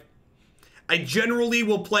live. I generally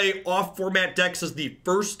will play off-format decks as the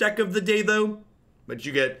first deck of the day, though. But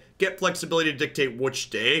you get flexibility to dictate which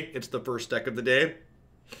day it's the first deck of the day.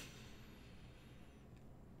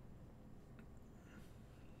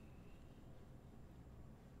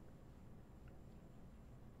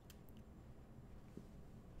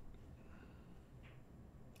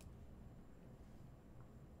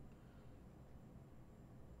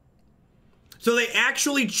 So they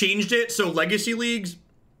actually changed it so Legacy Leagues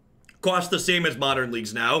cost the same as Modern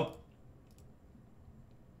Leagues now.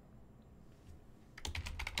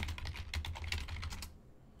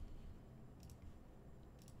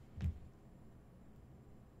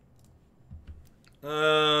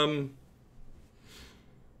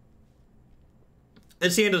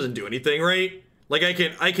 This hand doesn't do anything, right? Like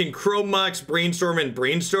I can Chrome Mox, Brainstorm, and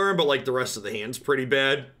Brainstorm, but like the rest of the hand's pretty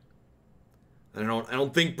bad. I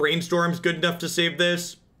don't think Brainstorm's good enough to save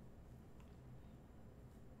this.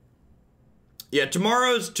 Yeah,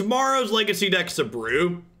 tomorrow's Legacy deck's a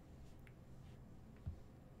brew.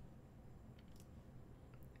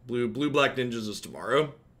 Blue Black Ninjas is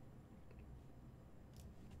tomorrow.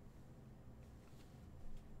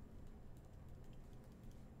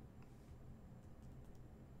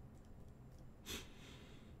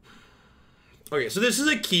 Okay, so this is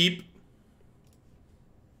a keep.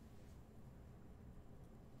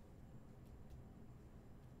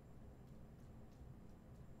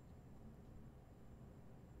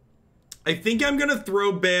 I think I'm gonna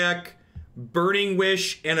throw back Burning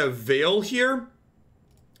Wish and a Veil here.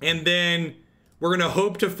 And then we're gonna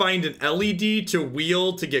hope to find an LED to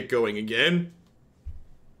wheel to get going again.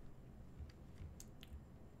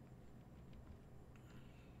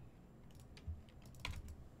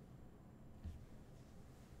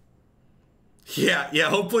 Yeah,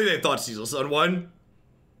 hopefully they thought Cecil Sun won.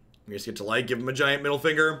 We just get to like give him a giant middle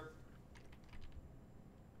finger.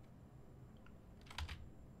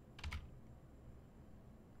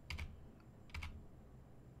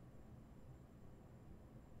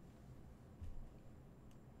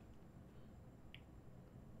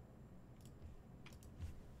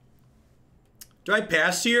 Do I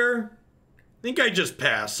pass here? I think I just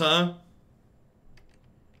pass, huh?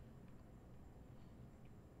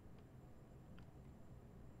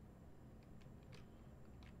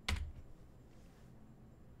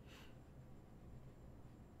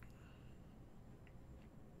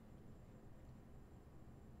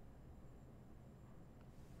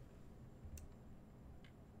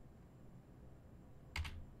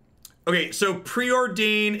 Okay, so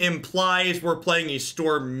Preordain implies we're playing a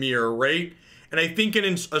Storm Mirror, right? And I think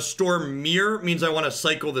a Storm Mirror means I want to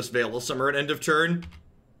cycle this Veil of Summer at end of turn.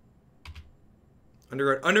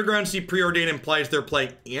 Underground Sea Preordain implies they're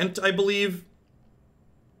playing Ant, I believe.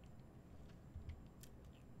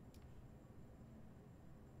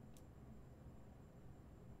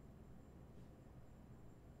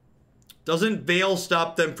 Doesn't Veil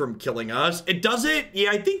stop them from killing us? It doesn't?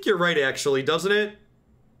 Yeah, I think you're right, actually, doesn't it?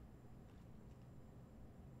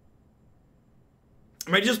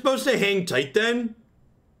 Am I just supposed to hang tight then?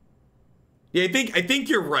 Yeah, I think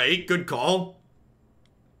you're right. Good call.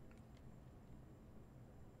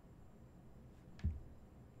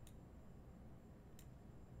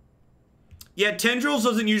 Yeah, Tendrils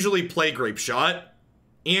doesn't usually play Grapeshot.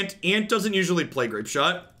 Ant doesn't usually play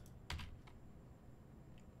Grapeshot.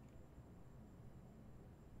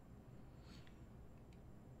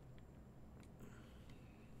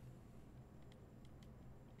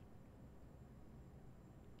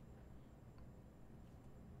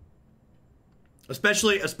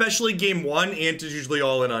 Especially game one, Ant is usually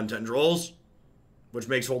all in on Tendrils, which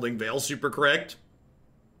makes holding Veil super correct.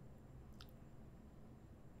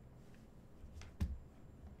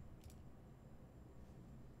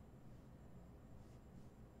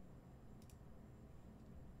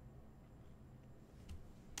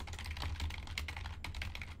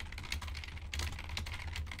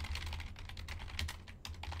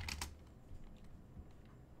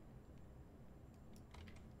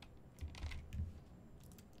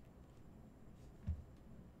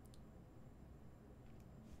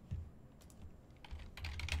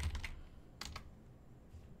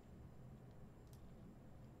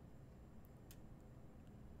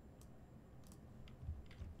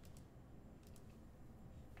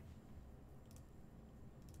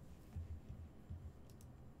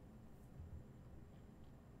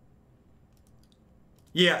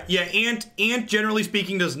 Yeah, Ant generally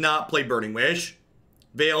speaking does not play Burning Wish.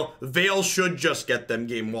 Veil should just get them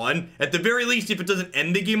game 1. At the very least, if it doesn't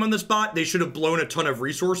end the game on the spot, they should have blown a ton of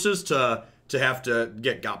resources to have to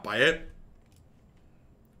get got by it.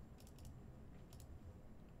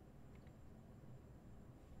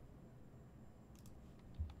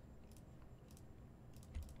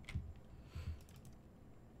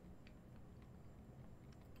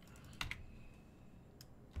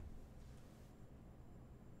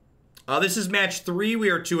 This is match 3. We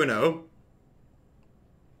are 2-0.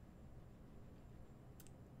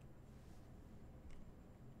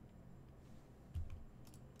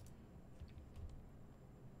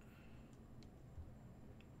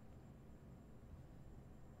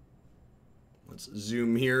 Let's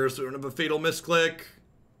zoom here so we don't have a fatal misclick.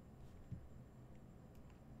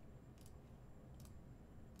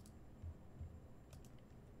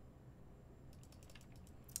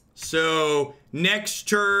 So next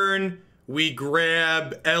turn we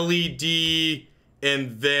grab LED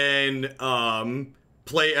and then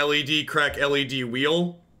play LED, crack LED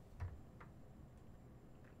wheel.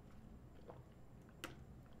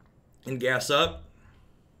 And gas up.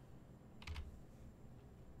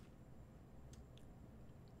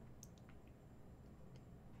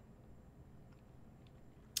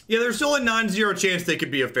 Yeah, there's still a non-zero chance they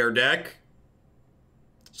could be a fair deck.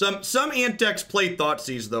 Some Ant decks play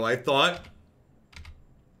Thoughtseize, though, I thought.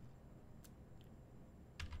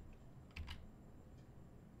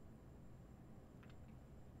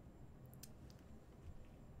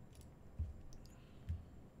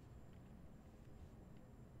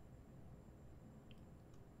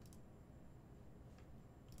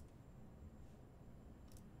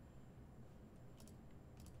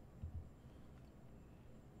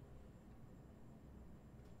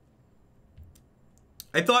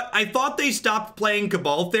 I thought they stopped playing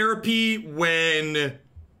Cabal Therapy when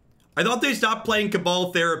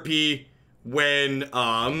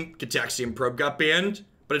Cataxium Probe got banned.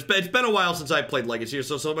 But it's been a while since I played Legacy,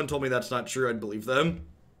 so someone told me that's not true, I'd believe them.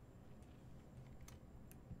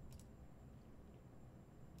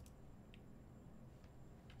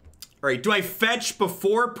 Alright, do I fetch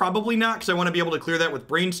before? Probably not, because I want to be able to clear that with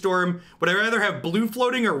Brainstorm. Would I rather have blue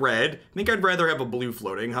floating or red? I think I'd rather have a blue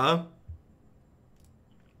floating, huh?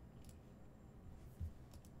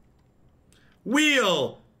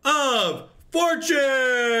 Wheel of Fortune!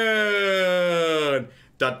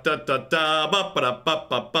 Da da da da ba ba da ba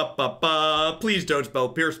ba ba ba ba. Please don't spell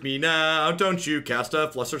pierce me now. Don't you cast a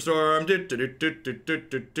Flusterstorm. Do do do do do do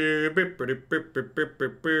do do. Beep, beep, beep, beep, beep,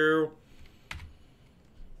 beep, beep.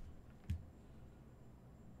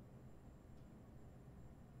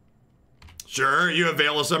 Sure, you have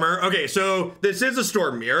Veil of Summer. Okay, so this is a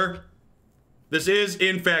Storm Mirror. This is,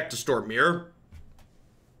 in fact, a Storm Mirror.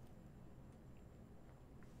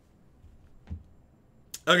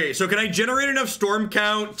 Okay, so can I generate enough storm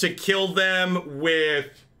count to kill them with...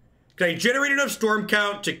 Can I generate enough storm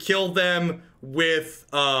count to kill them with,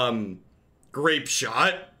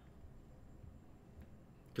 Grapeshot?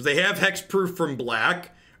 Because they have Hexproof from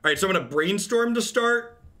black. Alright, so I'm gonna Brainstorm to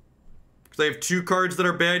start. Because I have 2 cards that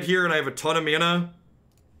are bad here, and I have a ton of mana.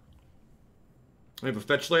 I have a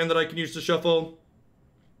fetch land that I can use to shuffle.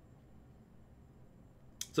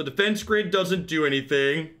 So Defense Grid doesn't do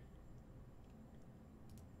anything.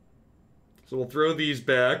 So we'll throw these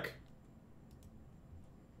back.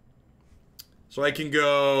 So I can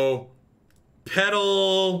go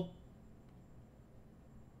Petal.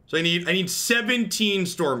 So I need 17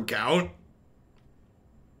 storm count.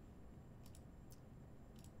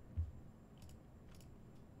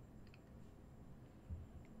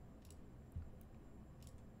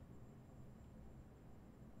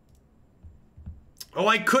 Oh,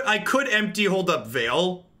 I could empty hold up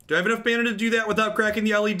Veil. Do I have enough mana to do that without cracking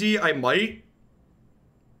the LED? I might.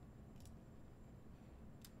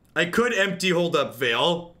 I could empty hold up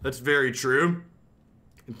Veil. That's very true.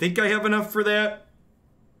 I think I have enough for that.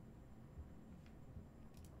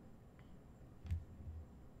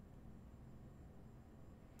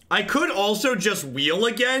 I could also just wheel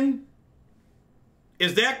again.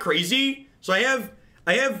 Is that crazy? So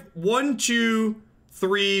I have 1, 2,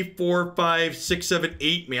 3, 4, 5, 6, 7,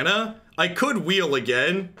 8 mana. I could wheel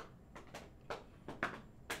again.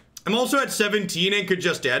 I'm also at 17 and could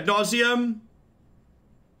just Ad Nauseam.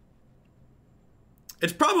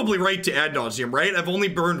 It's probably right to Ad Nauseam, right? I've only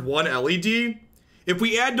burned 1 LED. If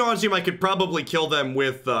we Ad Nauseam, I could probably kill them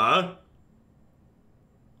with, I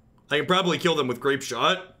can probably kill them with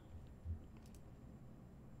Grapeshot.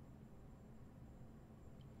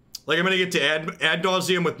 Like, I'm gonna get to Ad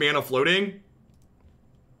Nauseam with mana floating.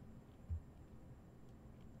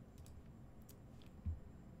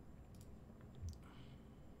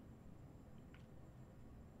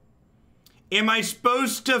 Am I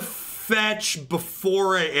supposed to fetch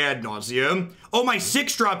before I Ad Nauseam? Oh, my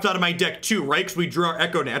 6 dropped out of my deck too, right? Because we drew our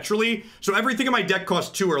Echo naturally. So everything in my deck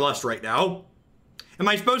costs 2 or less right now. Am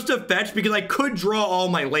I supposed to fetch? Because I could draw all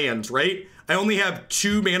my lands, right? I only have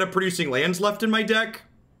 2 mana producing lands left in my deck.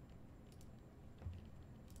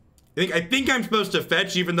 I think I'm supposed to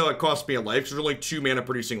fetch, even though it costs me a life. So there's only 2 mana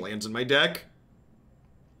producing lands in my deck.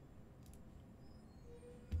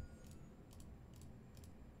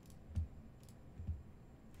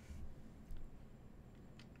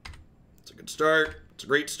 It's a good start. It's a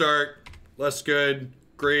great start. Less good.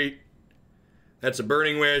 Great. That's a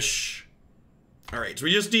Burning Wish. All right, so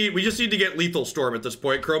we just need to get Lethal Storm at this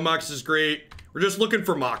point. Chrome Mox is great. We're just looking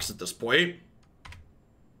for Mox at this point.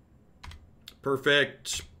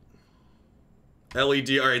 Perfect.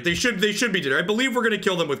 LED. All right, they should be dead. I believe we're gonna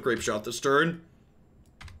kill them with Grapeshot this turn.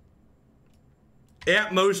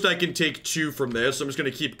 At most, I can take 2 from this. I'm just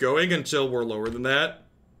gonna keep going until we're lower than that.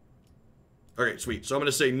 All right, sweet. So I'm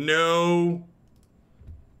gonna say no.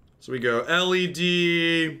 So we go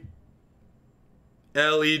LED,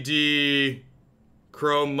 LED,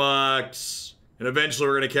 Chrome Mox, and eventually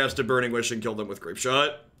we're gonna cast a Burning Wish and kill them with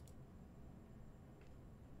Grapeshot.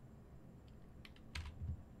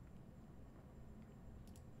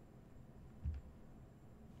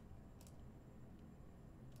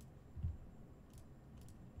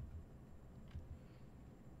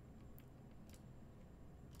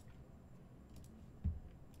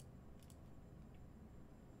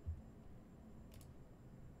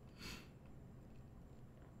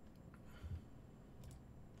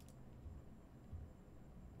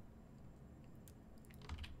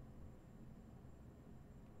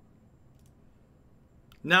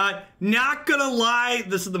 Not gonna lie,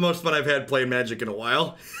 this is the most fun I've had playing Magic in a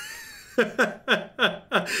while.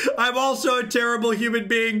 I'm also a terrible human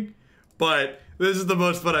being, but this is the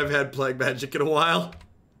most fun I've had playing Magic in a while.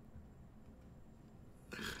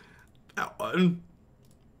 That one.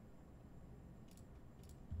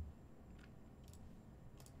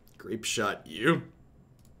 Grapeshot you.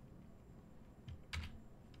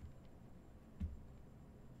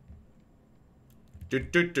 Ant,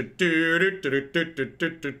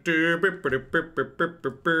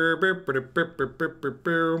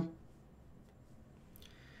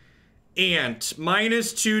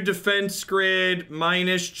 -2 defense grid,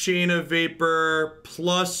 minus Chain of Vapor,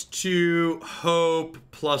 +2 hope,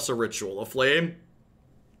 plus a Ritual of Flame.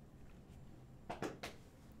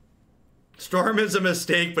 Storm is a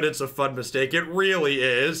mistake, but it's a fun mistake. It really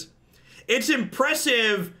is. It's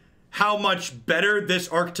impressive how much better this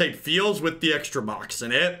archetype feels with the extra Mox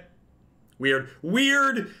in it. Weird.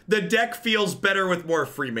 Weird. The deck feels better with more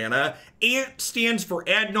free mana. Ant stands for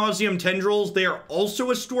Ad Nauseam Tendrils. They are also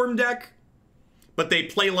a Storm deck, but they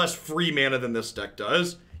play less free mana than this deck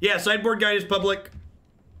does. Yeah, sideboard guide is public.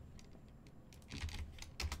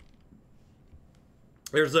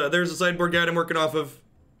 There's a sideboard guide I'm working off of.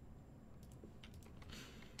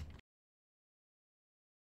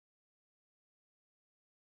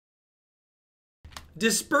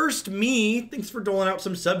 Dispersed Me, thanks for doling out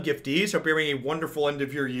some sub gifties. Hope you're having a wonderful end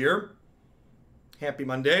of your year. Happy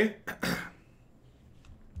Monday.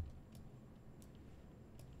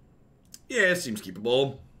 Yeah, it seems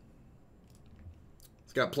keepable.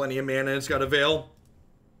 It's got plenty of mana. It's got a Veil.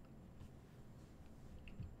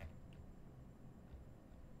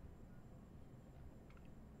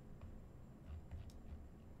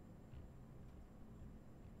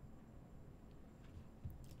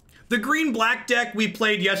 The green-black deck we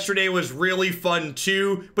played yesterday was really fun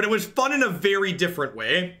too, but it was fun in a very different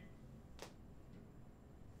way.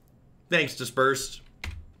 Thanks, Dispersed.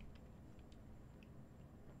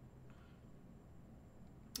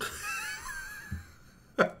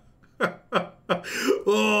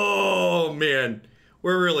 Oh, man.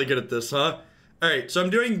 We're really good at this, huh? All right, so I'm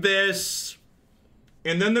doing this.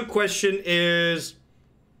 And then the question is,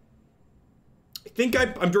 I think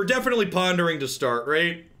I'm definitely pondering to start,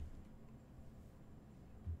 right?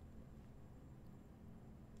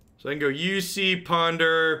 So I can go UC,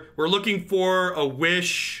 ponder. We're looking for a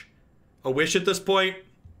wish at this point.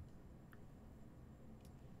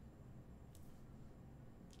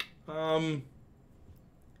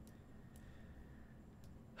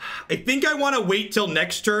 I think I want to wait till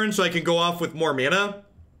next turn so I can go off with more mana.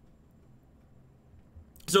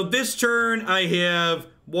 So this turn I have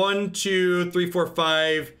 1, 2, 3, 4,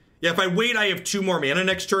 5. Yeah, if I wait, I have 2 more mana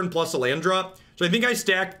next turn plus a land drop. So I think I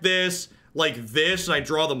stack this like this, and I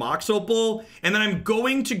draw the Mox Opal, and then I'm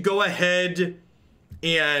going to go ahead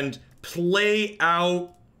and play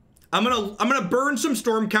out I'm gonna burn some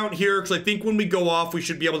storm count here, because I think when we go off, we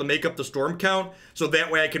should be able to make up the storm count, so that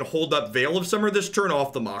way I can hold up Veil of Summer this turn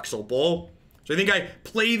off the Mox Opal. So I think I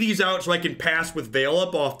play these out so I can pass with Veil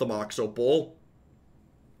up off the Mox Opal.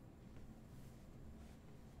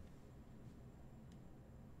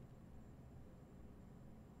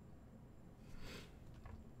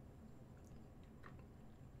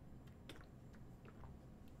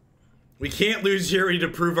 We can't lose Yuri to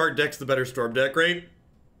prove our deck's the better Storm deck, right?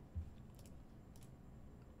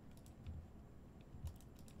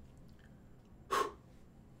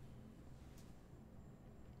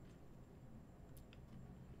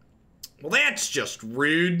 Well, that's just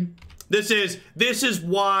rude. This is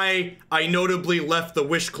why I notably left the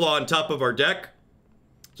Wishclaw on top of our deck.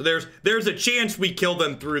 So there's a chance we kill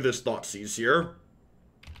them through this Thoughtseize here.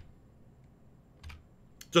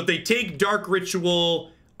 So if they take Dark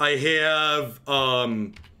Ritual, I have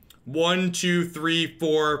 1, 2, 3,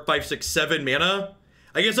 4, 5, 6, 7 mana.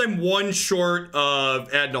 I guess I'm one short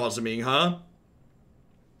of Ad Nauseaming, huh?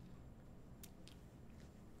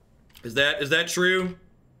 Is that true?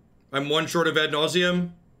 I'm one short of Ad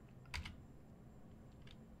Nauseam.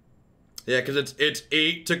 Yeah, because it's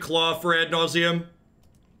 8 to claw for Ad Nauseam.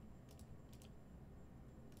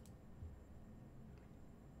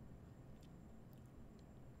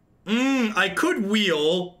 I could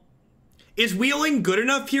wheel. Is wheeling good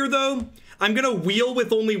enough here, though? I'm gonna wheel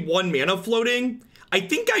with only 1 mana floating. I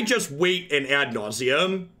think I just wait and Ad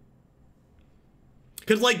Nauseam.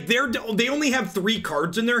 Because, like, they only have 3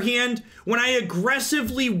 cards in their hand. When I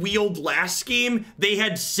aggressively wheeled last game, they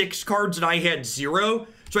had 6 cards and I had 0.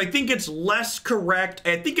 So I think it's less correct.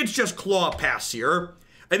 I think it's just claw pass here.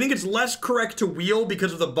 I think it's less correct to wheel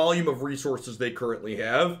because of the volume of resources they currently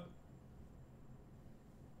have.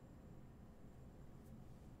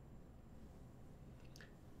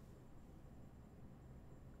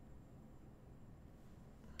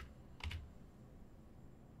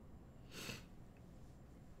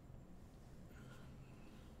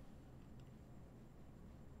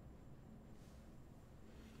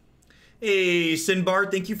 Hey,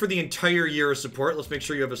 Sinbar, thank you for the entire year of support. Let's make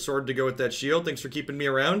sure you have a sword to go with that shield. Thanks for keeping me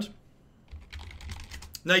around.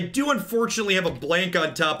 Now, I do unfortunately have a blank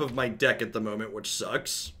on top of my deck at the moment, which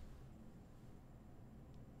sucks.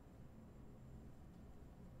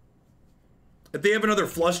 If they have another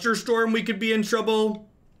Flusterstorm, we could be in trouble.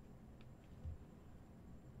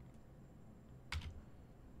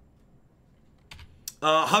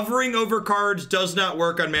 Hovering over cards does not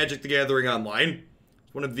work on Magic the Gathering Online.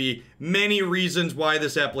 One of the many reasons why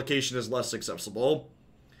this application is less accessible.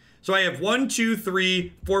 So I have 1, 2,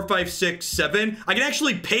 3, 4, 5, 6, 7. I can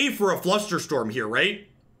actually pay for a Flusterstorm here, right?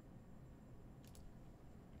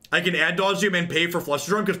 I can Ad Nauseam and pay for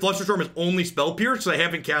Flusterstorm because Flusterstorm is only Spell Pierce, so I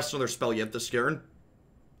haven't cast another spell yet this turn.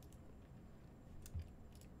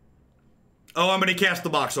 Oh, I'm going to cast the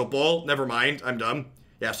Mox Opal. Never mind. I'm dumb.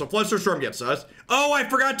 Yeah, so Flusterstorm gets us. Oh, I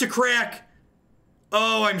forgot to crack.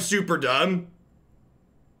 Oh, I'm super dumb.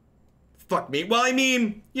 Fuck me. Well, I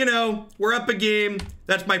mean, you know, we're up a game.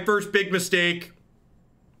 That's my first big mistake.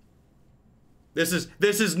 This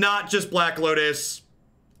is not just Black Lotus.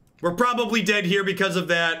 We're probably dead here because of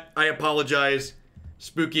that. I apologize.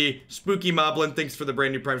 Spooky Moblin, thanks for the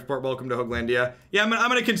brand new Prime Support. Welcome to Hoaglandia. Yeah, I'm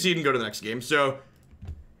gonna concede and go to the next game. So,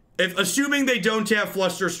 assuming they don't have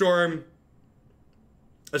Flusterstorm,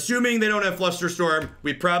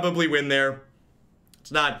 we probably win there.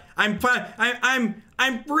 It's not.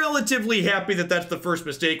 I'm relatively happy that that's the first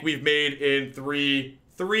mistake we've made in three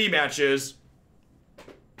matches.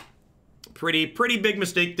 Pretty big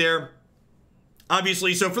mistake there.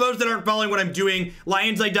 Obviously, so for those that aren't following what I'm doing,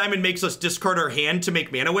 Lion's Eye Diamond makes us discard our hand to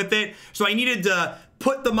make mana with it. So I needed to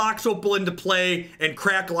put the Mox Opal into play and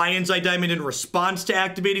crack Lion's Eye Diamond in response to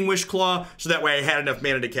activating Wishclaw, so that way I had enough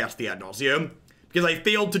mana to cast the Ad Nauseam. Because I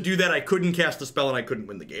failed to do that, I couldn't cast the spell and I couldn't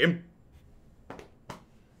win the game.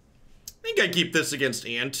 I think I keep this against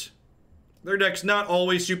Ant. Their deck's not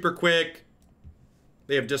always super quick.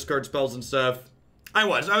 They have discard spells and stuff. I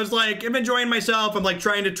was like, I'm enjoying myself. I'm like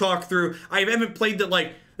trying to talk through. I haven't played that,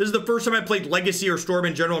 like, this is the first time I played Legacy or Storm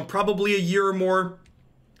in general in probably a year or more.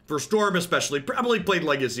 For Storm especially. Probably played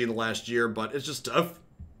Legacy in the last year, but it's just tough.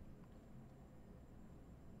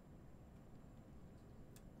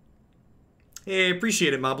 Hey,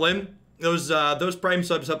 appreciate it, Moblin. Those Prime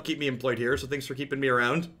subs help keep me employed here, so thanks for keeping me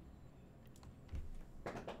around.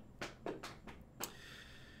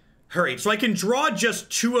 Alright, so I can draw just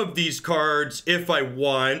 2 of these cards if I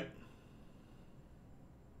want.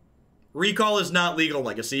 Recall is not legal in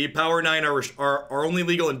Legacy. Power 9 are only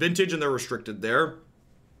legal in Vintage, and they're restricted there.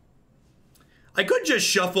 I could just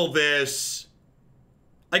shuffle this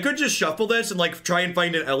I could just shuffle this and like try and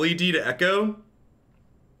find an LED to echo.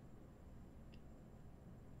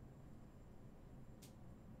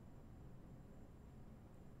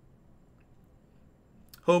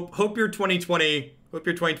 Hope your 2020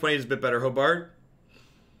 is a bit better, Hobart.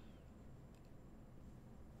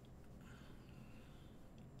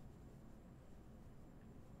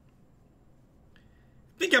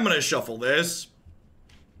 I think I'm gonna shuffle this.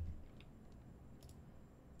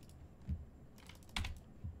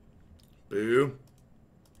 Boo.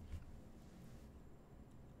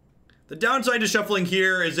 The downside to shuffling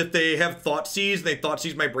here is if they have Thoughtseize, they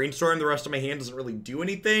Thoughtseize my Brainstorm, the rest of my hand doesn't really do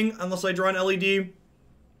anything unless I draw an LED.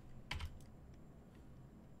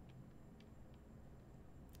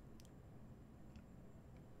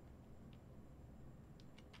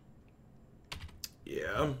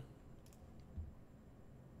 Yeah.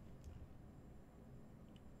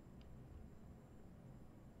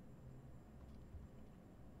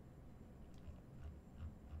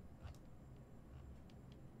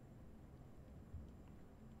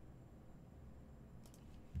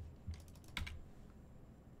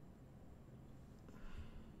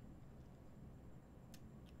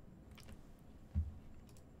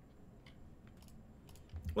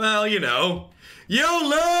 Well, you know.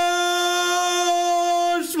 YOLO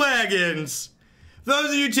Swaggins! Those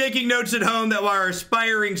of you taking notes at home that are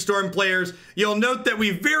aspiring Storm players, you'll note that we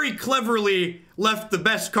very cleverly left the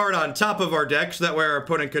best card on top of our deck so that way our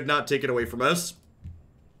opponent could not take it away from us.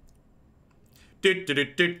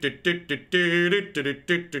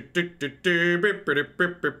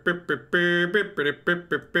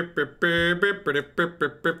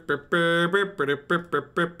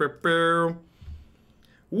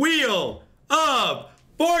 Wheel of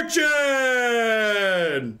Fortune!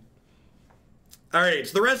 Alright,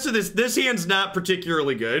 so the rest of this hand's not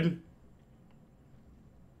particularly good.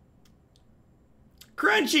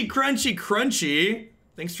 Crunchy, crunchy, crunchy.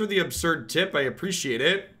 Thanks for the absurd tip, I appreciate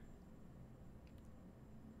it.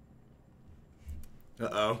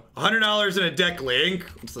 Uh-oh. $100 in a deck link.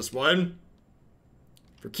 What's this one?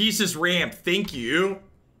 For Kesis Ramp, thank you.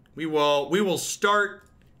 We will start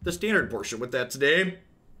the standard portion with that today.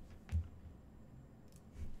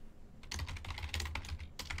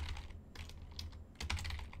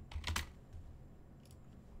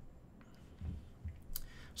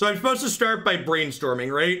 So I'm supposed to start by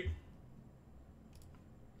brainstorming, right?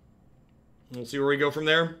 We'll see where we go from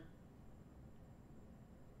there.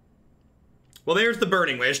 Well, there's the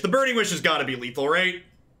Burning Wish. The Burning Wish has got to be lethal, right?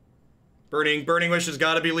 Burning Wish has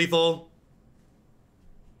got to be lethal.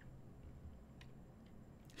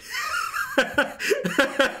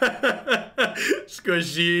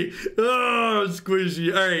 Squishy. Oh,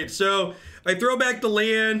 squishy. All right, so I throw back the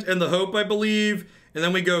land and the Hope, I believe. And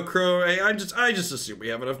then we go Crow. I just assume we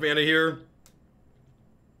have enough mana here.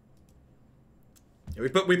 Yeah,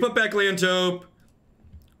 we put back Land Hope.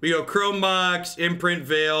 We go Chrome Mox, Imprint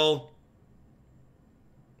Veil.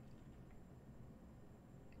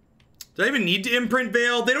 Do I even need to Imprint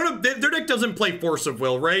Veil? They don't have, their deck doesn't play Force of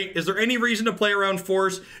Will, right? Is there any reason to play around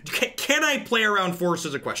Force? Can I play around Force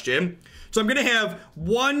is a question. So I'm gonna have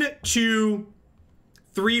 1, 2,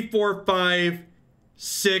 3, 4, 5,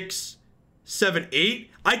 6, 7,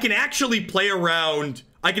 8. I can actually play around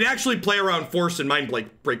Force and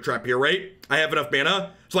Mind Break Trap here, right? I have enough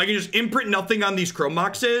mana. So I can just imprint nothing on these Chrome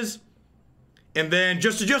Moxes. And then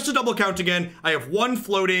just to double count again, I have 1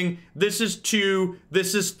 floating. This is 2.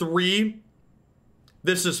 This is 3.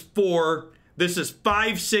 This is 4. This is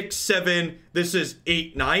 5, 6, 7. This is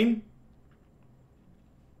 8, 9.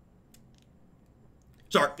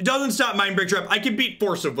 Sorry, it doesn't stop Mind Break Trap. I can beat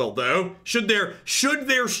Force of Will, though. Should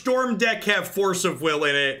their Storm deck have Force of Will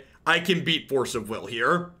in it, I can beat Force of Will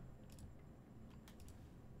here.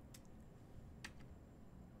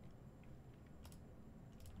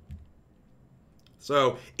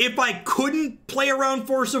 So, if I couldn't play around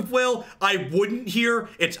Force of Will, I wouldn't here.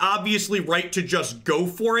 It's obviously right to just go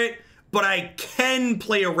for it, but I can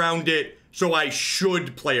play around it, so I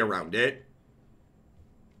should play around it.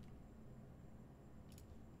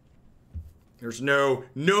 There's no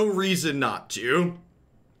reason not to.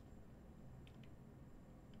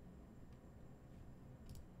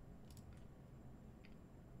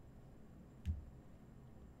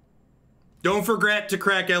 Don't forget to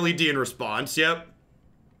crack LED in response. Yep.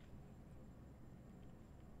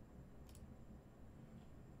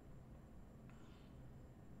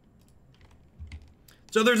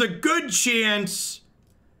 So there's a good chance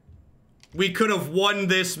we could have won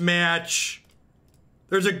this match.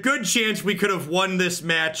 There's a good chance we could have won this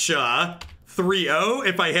match 3-0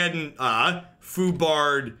 if I hadn't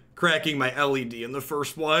foobarred cracking my LED in the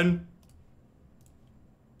first one.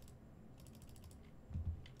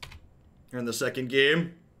 in the second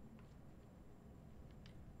game.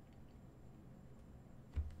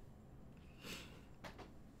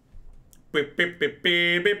 Alright,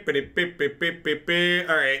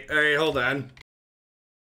 hold on.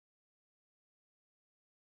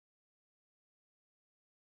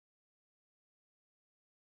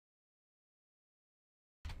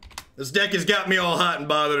 This deck has got me all hot and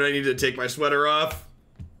bothered. I need to take my sweater off.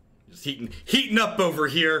 Just heating up over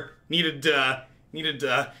here. Needed to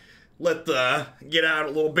let the get out a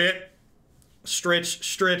little bit.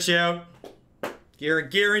 Stretch out.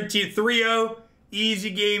 Guaranteed 3-0. Easy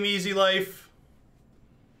game, easy life.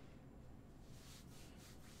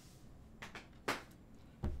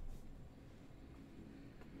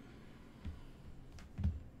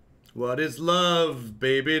 What is love,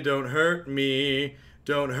 baby? Don't hurt me.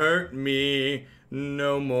 Don't hurt me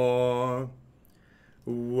no more.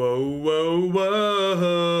 Whoa, whoa, whoa.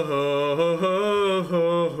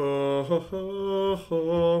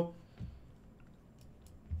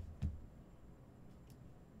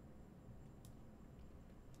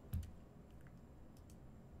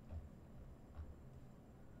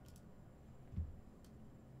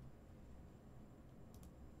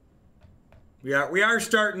 We are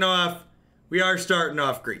starting off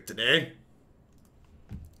great today.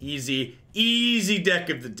 Easy deck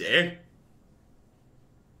of the day.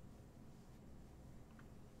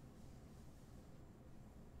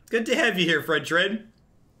 Good to have you here, Fred Tread.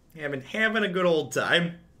 Having a good old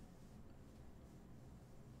time.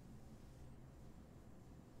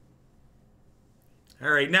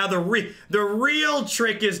 All right, now the real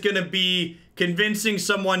trick is gonna be convincing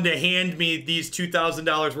someone to hand me these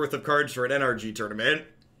 $2,000 worth of cards for an NRG tournament.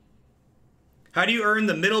 How do you earn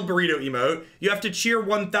the middle burrito emote? You have to cheer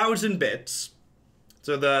 1,000 bits.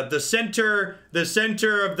 So the center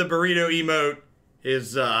of the burrito emote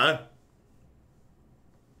is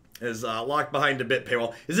locked behind a bit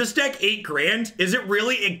paywall. Is this deck $8 grand? Is it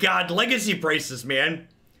really? God, legacy prices, man.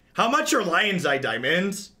 How much are Lion's Eye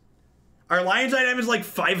diamonds? Are Lion's Eye diamonds like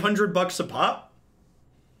 500 bucks a pop?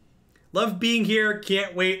 Love being here.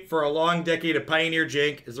 Can't wait for a long decade of Pioneer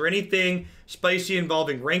jank. Is there anything spicy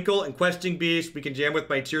involving Rankle and Questing Beast we can jam with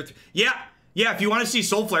my tier 3? Yeah, if you want to see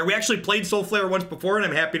Soul Flare. We actually played Soul Flare once before, and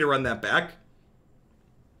I'm happy to run that back.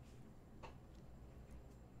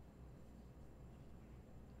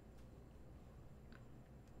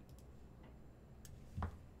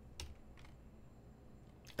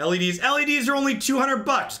 LEDs are only 200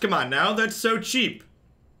 bucks. Come on now, that's so cheap.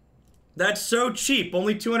 That's so cheap,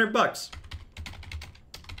 only 200 bucks.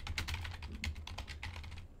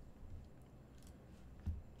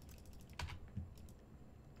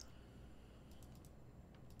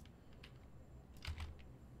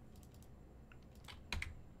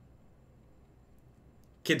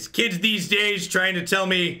 Kids these days trying to tell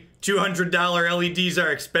me $200 LEDs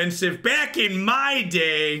are expensive. Back in my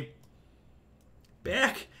day.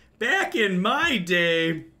 Back in my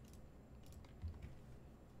day.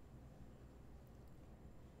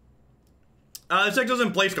 This deck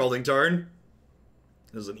doesn't play Scalding Tarn.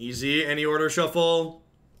 This is an easy any order shuffle.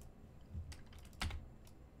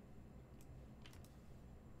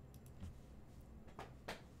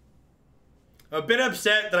 A bit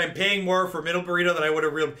upset that I'm paying more for middle burrito than I would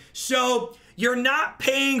have real. So you're not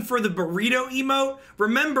paying for the burrito emote.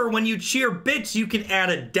 Remember, when you cheer bits, you can add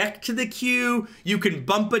a deck to the queue. You can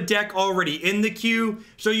bump a deck already in the queue.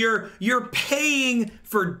 So you're paying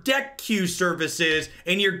for deck queue services,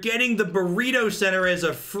 and you're getting the burrito center as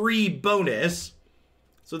a free bonus.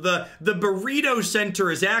 So the burrito center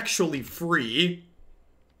is actually free.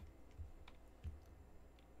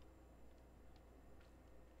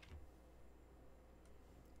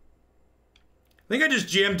 I think I just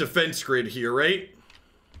jammed Defense Grid here, right?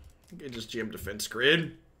 I think I just jammed Defense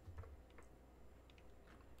Grid.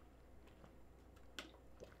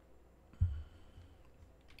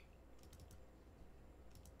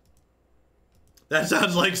 That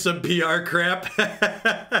sounds like some PR crap.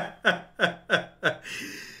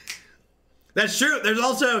 That's true.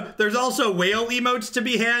 There's also whale emotes to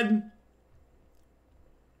be had.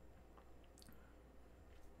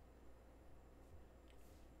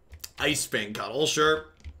 Ice Fang Cuddle, sure.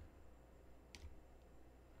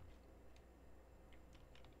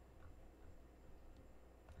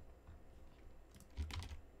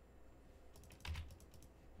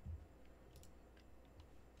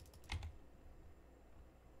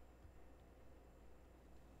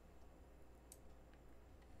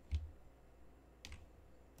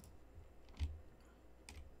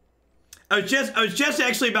 I was just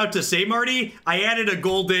actually about to say, Marty, I added a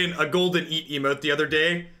golden eat emote the other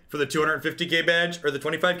day for the 250k badge or the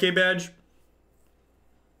 25k badge.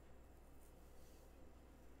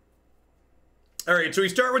 All right, so we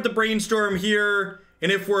start with the Brainstorm here,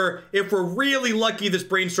 and if we're really lucky, this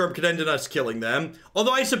Brainstorm could end in us killing them.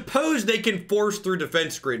 Although I suppose they can force through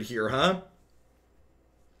defense grid here, huh?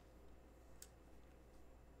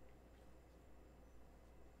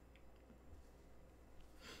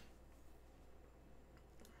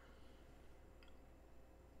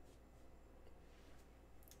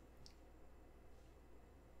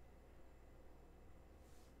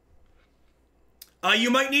 You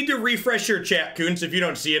might need to refresh your chat, Kuntz, if you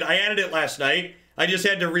don't see it. I added it last night. I just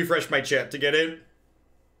had to refresh my chat to get it.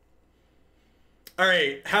 All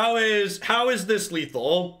right, how is this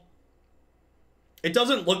lethal? It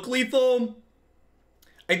doesn't look lethal.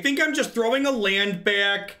 I think I'm just throwing a land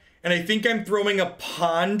back, and I think I'm throwing a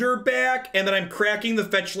ponder back, and then I'm cracking the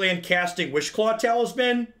fetch land, casting Wishclaw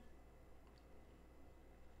Talisman.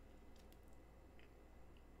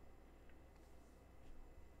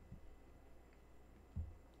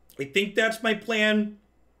 I think that's my plan.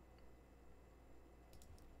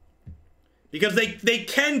 Because they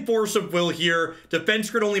can Force of Will here.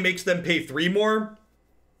 Defense grid only makes them pay 3 more.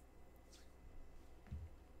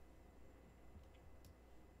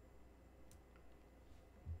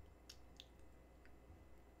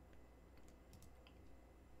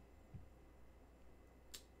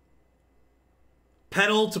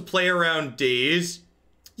 Petal to play around Daze.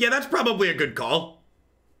 Yeah, that's probably a good call.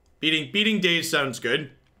 Beating Daze sounds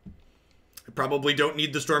good. I probably don't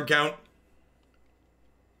need the storm count.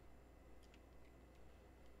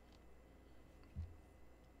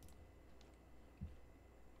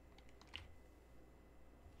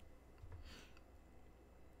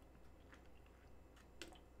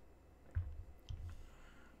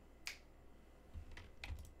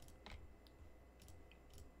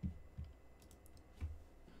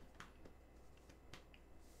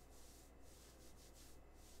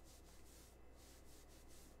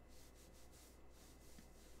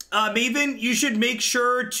 Maven, you should make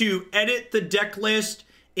sure to edit the deck list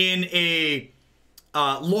in a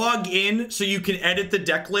log in so you can edit the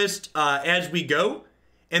deck list as we go.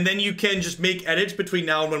 And then you can just make edits between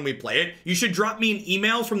now and when we play it. You should drop me an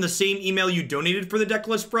email from the same email you donated for the deck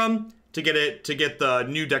list from to get the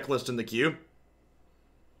new deck list in the queue.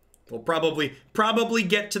 We'll probably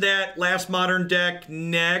get to that last modern deck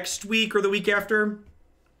next week or the week after.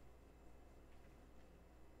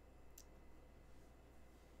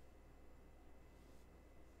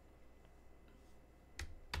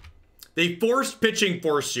 They forced pitching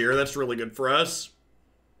force here. That's really good for us.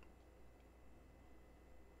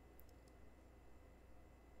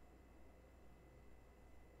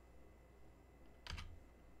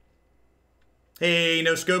 Hey,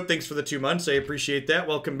 No Scope, thanks for the 2 months. I appreciate that.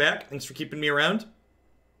 Welcome back. Thanks for keeping me around.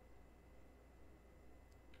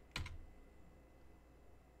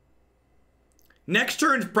 Next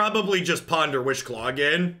turn's probably just Ponder Wishclaw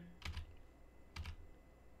again.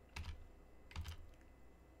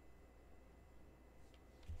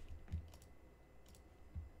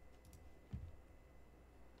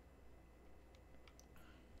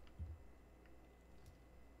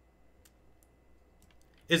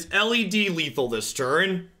 Is LED lethal this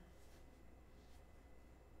turn?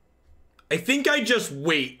 I think I just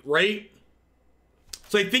wait, right?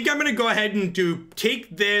 So I think I'm going to go ahead and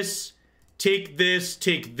take this,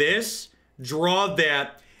 draw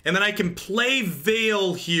that, and then I can play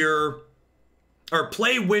Veil here, or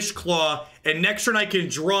play Wishclaw, and next turn I can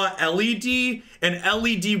draw LED, and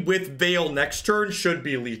LED with Veil next turn should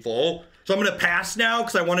be lethal. So I'm going to pass now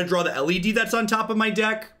because I want to draw the LED that's on top of my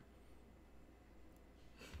deck.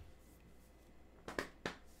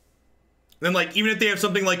 Then, like, even if they have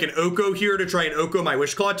something like an Oko here to try and Oko my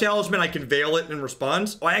Wishclaw Talisman, I can Veil it in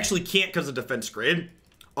response. Oh, I actually can't because of defense grid.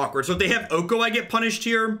 Awkward. So if they have Oko, I get punished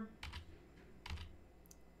here.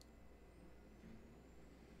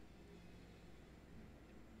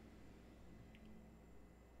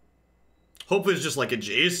 Hopefully it's just like a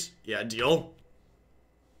Jace. Yeah, deal.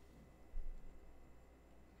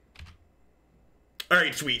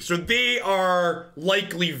 Alright, sweet. So they are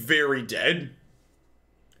likely very dead.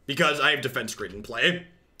 Because I have defense grid in play.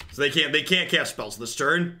 So they can't cast spells this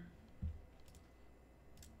turn.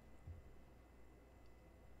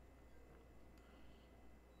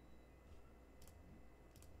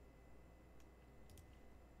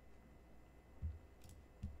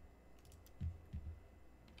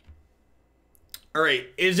 Alright,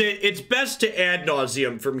 it's best to Ad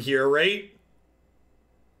Nauseam from here, right?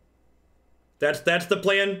 That's the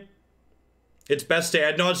plan? It's best to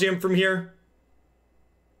Ad Nauseam from here?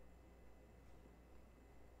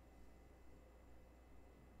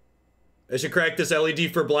 I should crack this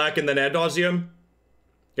LED for black and then Ad Nauseam.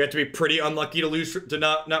 You have to be pretty unlucky to lose to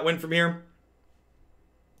not win from here.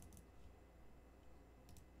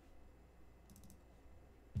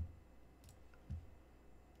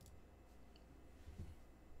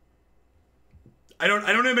 I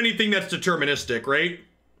don't have anything that's deterministic, right?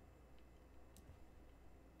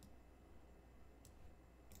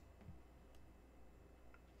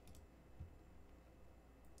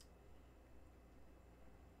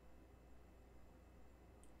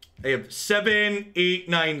 I have 7, 8,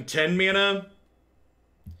 9, 10 mana.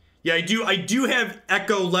 Yeah, I do have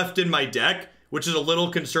Echo left in my deck, which is a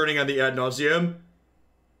little concerning on the Ad Nauseam.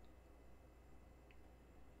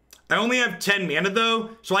 I only have 10 mana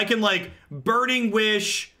though, so I can like Burning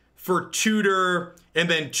Wish for Tutor, and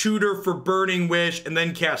then Tutor for Burning Wish, and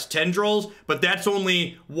then cast Tendrils, but that's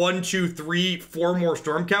only 1, 2, 3, 4 more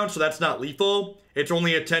Storm Count, so that's not lethal. It's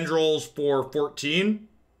only a Tendrils for 14.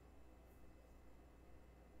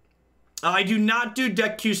 I do not do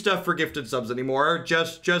deck Q stuff for gifted subs anymore.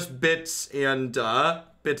 Just bits and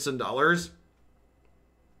dollars.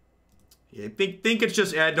 Yeah, I think it's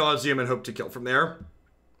just Ad Nauseam and Hope to Kill from there.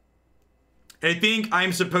 And I think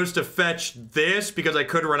I'm supposed to fetch this because I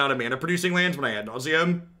could run out of mana producing lands when I Ad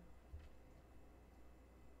Nauseam.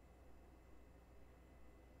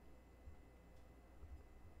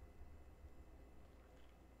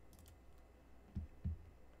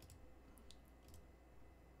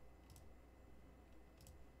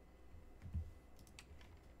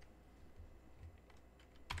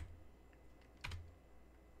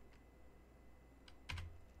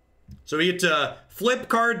 So we get to flip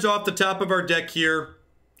cards off the top of our deck here,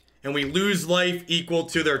 and we lose life equal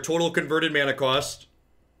to their total converted mana cost.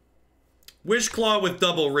 Wishclaw with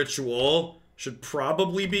double ritual should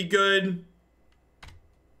probably be good.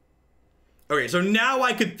 Okay, so now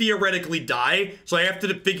I could theoretically die, so I have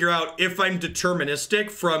to figure out if I'm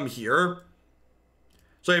deterministic from here.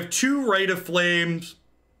 So I have 2 Rite of Flames.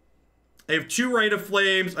 I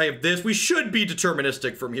have this. We should be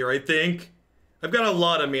deterministic from here, I think. I've got a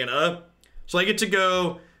lot of mana. So I get to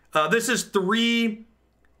go, this is 3,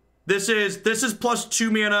 this is plus 2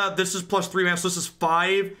 mana, this is plus 3 mana, so this is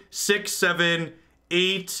 5, 6, 7,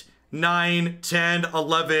 8, 9, 10,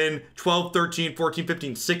 11, 12, 13, 14,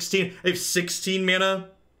 15, 16. I have 16 mana.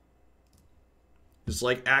 It's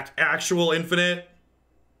like actual infinite.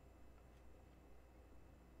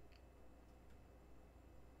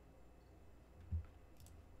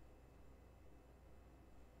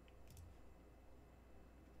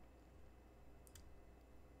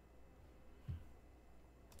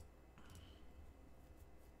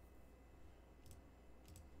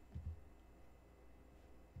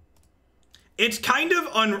 It's kind of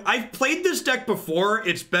I've played this deck before.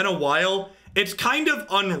 It's been a while. It's kind of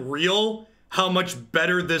unreal how much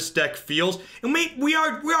better this deck feels. And we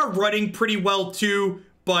are running pretty well too,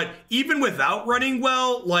 but even without running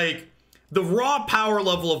well, like the raw power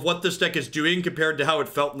level of what this deck is doing compared to how it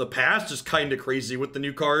felt in the past is kind of crazy with the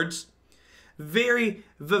new cards. Very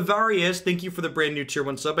Vivarius, thank you for the brand new tier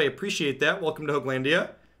 1 sub. I appreciate that. Welcome to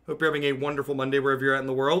Hoaglandia. Hope you're having a wonderful Monday wherever you're at in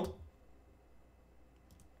the world.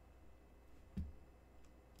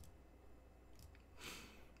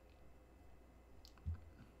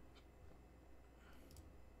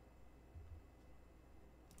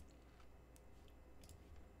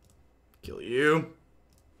 Kill you.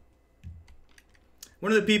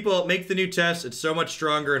 One of the people make the new test. It's so much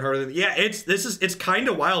stronger and harder than, yeah, it's kind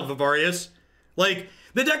of wild, Vivarius. Like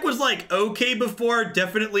the deck was like okay before,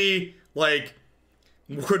 definitely like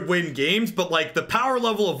could win games, but like the power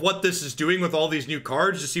level of what this is doing with all these new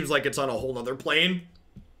cards just seems like it's on a whole nother plane.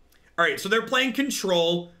 All right, so they're playing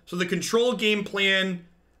control. So the control game plan,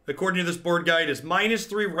 according to this board guide, is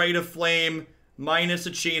 -3 Rite of Flame, minus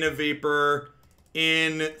a Chain of Vapor,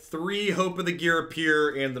 in 3 Hope of the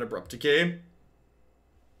Ghirapur, and an Abrupt Decay.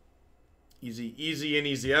 Easy in,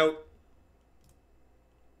 easy out.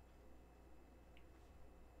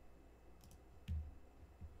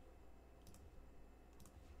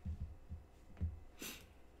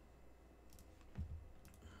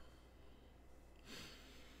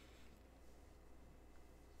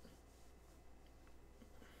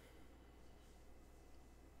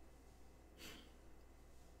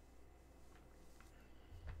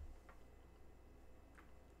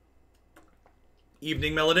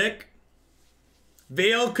 Evening Melodic.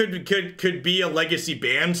 Veil could be a legacy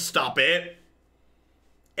ban. Stop it.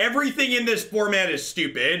 Everything in this format is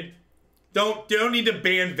stupid. Don't need to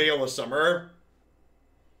ban Veil of Summer.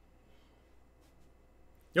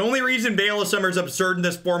 The only reason Veil of Summer is absurd in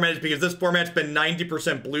this format is because this format's been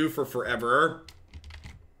 90% blue for forever.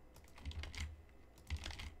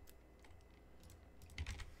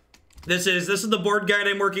 This is the board guide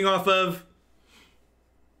I'm working off of.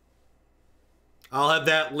 I'll have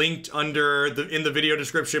that linked in the video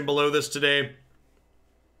description below this today.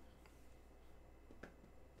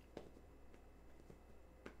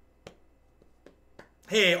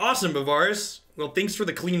 Hey, awesome, Bavaris. Well, thanks for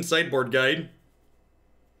the clean sideboard guide.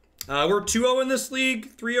 We're 2-0 in this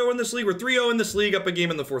league, 3-0 in this league. We're 3-0 in this league, up a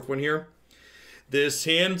game in the 4th one here. This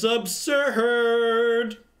hand's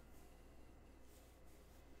absurd.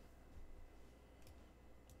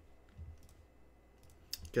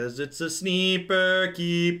 Cause it's a sneeper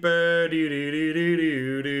keeper, do do do do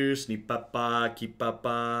do do, sneep papa, keep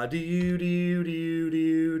papa, do do do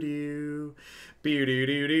do do, do do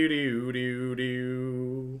do do do do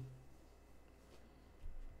do.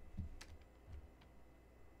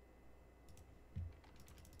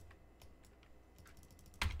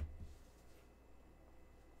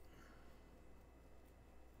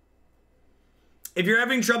 If you're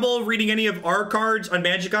having trouble reading any of our cards on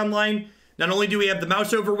Magic Online, not only do we have the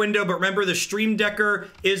mouse over window, but remember the Stream Decker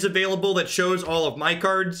is available that shows all of my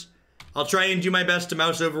cards. I'll try and do my best to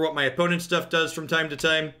mouse over what my opponent's stuff does from time to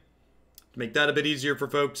time, to make that a bit easier for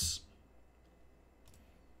folks.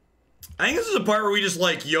 I think this is a part where we just,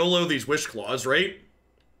 like, YOLO these Wishclaws, right?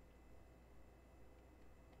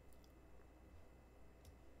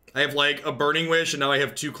 I have, like, a Burning Wish, and now I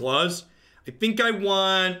have 2 claws. I think I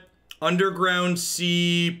want Underground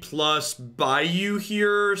Sea plus Bayou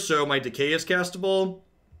here, so my Decay is castable.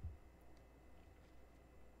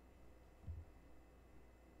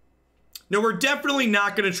 No, we're definitely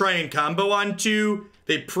not going to try and combo on 2.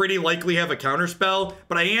 They pretty likely have a counterspell,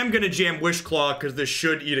 but I am going to jam Wishclaw because this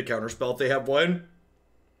should eat a counterspell if they have one.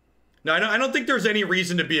 No, I don't think there's any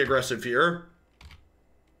reason to be aggressive here.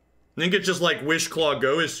 I think it's just like Wishclaw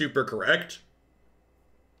go is super correct.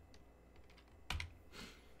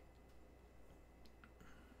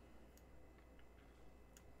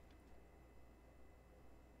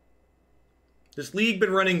 This league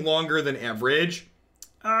been running longer than average.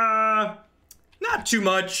 Not too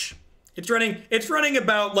much. It's running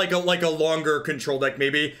about like a longer control deck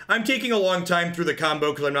maybe. I'm taking a long time through the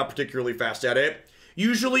combo because I'm not particularly fast at it.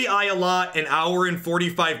 Usually I allot an hour and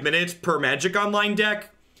 45 minutes per Magic Online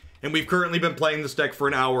deck, and we've currently been playing this deck for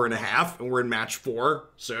an hour and a half, and we're in match 4,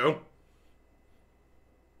 so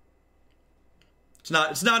it's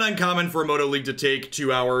not uncommon for a Moto League to take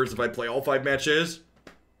 2 hours if I play all 5 matches.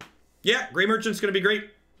 Yeah, Grey Merchant's gonna be great.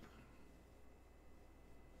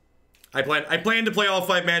 I plan to play all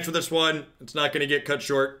 5 matches with this one. It's not gonna get cut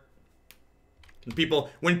short.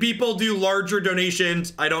 When people do larger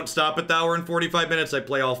donations, I don't stop at the hour and 45 minutes. I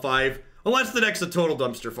play all 5, unless the deck's a total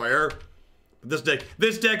dumpster fire. But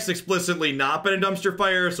this deck's explicitly not been a dumpster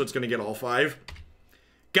fire, so it's gonna get all 5.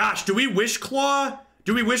 Gosh, do we Wishclaw?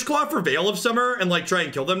 Do we Wishclaw for Veil of Summer and like try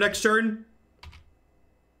and kill them next turn?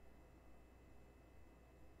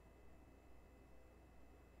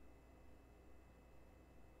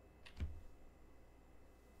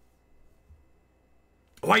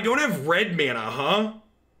 Oh, I don't have red mana, huh?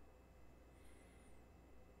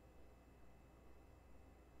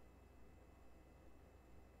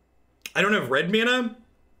 I don't have red mana?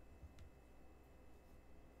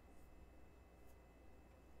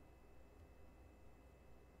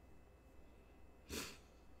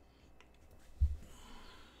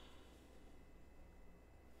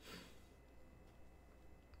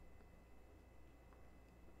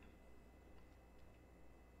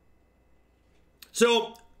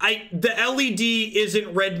 So, the LED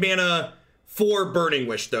isn't red mana for Burning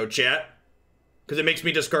Wish, though, chat. Because it makes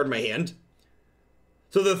me discard my hand.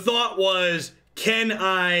 So the thought was, can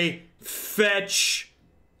I fetch...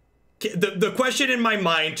 The question in my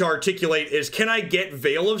mind to articulate is, can I get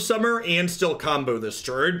Veil of Summer and still combo this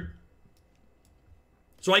turn?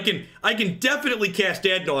 So I can definitely cast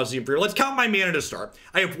Ad Nauseam for you. Let's count my mana to start.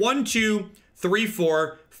 I have 1, 2, 3,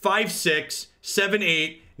 4, 5, 6, 7,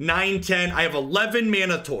 8... 9, 10. I have 11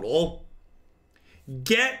 mana total.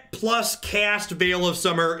 Get plus cast Veil of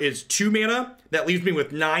Summer is 2 mana. That leaves me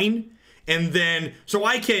with 9. And then, so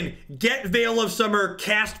I can get Veil of Summer,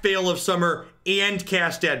 cast Veil of Summer, and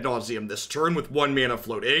cast Ad Nauseam this turn with 1 mana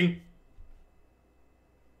floating.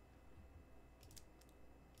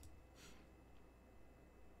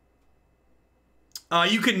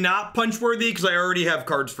 You could not Punchworthy because I already have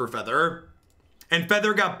cards for Feather. And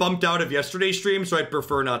Feather got bumped out of yesterday's stream, so I'd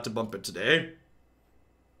prefer not to bump it today.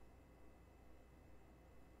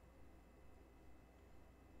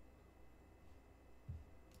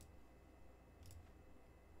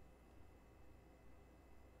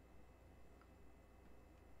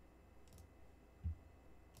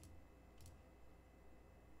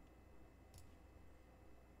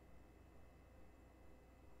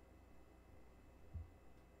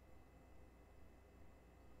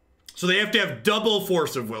 So they have to have double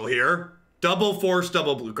Force of Will here. Double Force,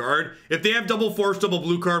 double blue card. If they have double Force, double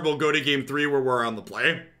blue card, we'll go to game 3 where we're on the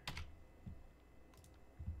play.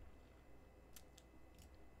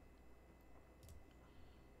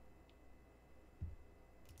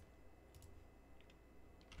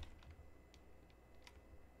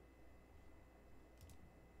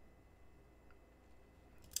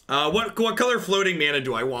 What color floating mana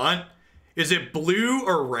do I want? Is it blue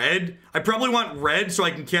or red? I probably want red so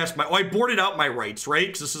I can cast my... Oh, I boarded out my rights, right?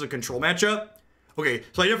 Because this is a control matchup. Okay,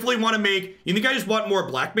 so I definitely want to make... You think I just want more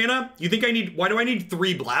black mana? You think I need... Why do I need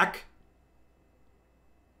 3 black?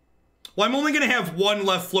 Well, I'm only going to have 1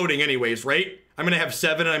 left floating anyways, right? I'm going to have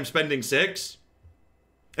 7 and I'm spending 6.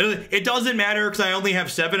 It doesn't matter because I only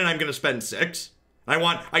have 7 and I'm going to spend 6.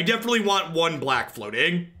 I definitely want 1 black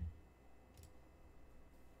floating.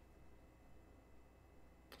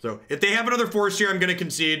 So, if they have another force here, I'm going to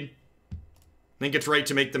concede. I think it's right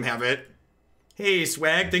to make them have it. Hey,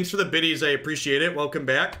 Swag, thanks for the biddies. I appreciate it. Welcome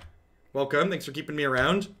back. Welcome. Thanks for keeping me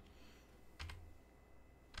around.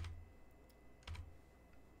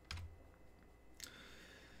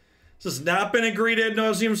 This has not been a great Ad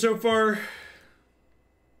Nauseam so far.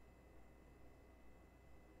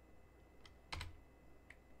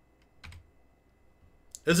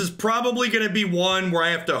 This is probably going to be one where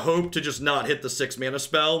I have to hope to just not hit the 6 mana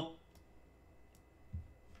spell.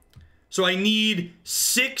 So I need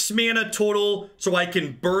 6 mana total so I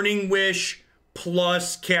can Burning Wish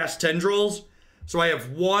plus cast Tendrils. So I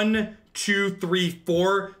have 1, 2, 3,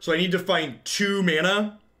 4. So I need to find 2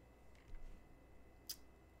 mana.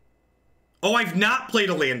 Oh, I've not played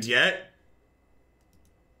a land yet.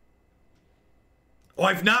 Oh,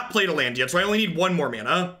 I've not played a land yet, so I only need 1 more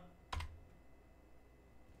mana.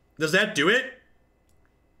 Does that do it?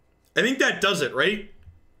 I think that does it, right?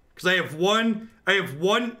 Because I have one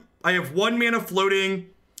mana floating,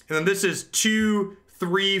 and then this is 2,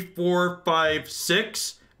 3, 4, 5,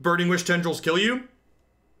 6. Burning Wish Tendrils kill you.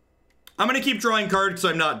 I'm gonna keep drawing cards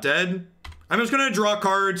because I'm not dead. I'm just gonna draw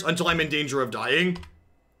cards until I'm in danger of dying.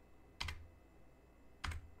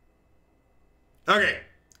 Okay.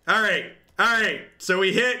 Alright. So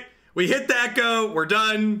we hit the Echo, we're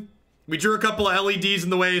done. We drew a couple of LEDs in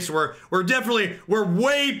the way, so we're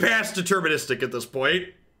way past deterministic at this point.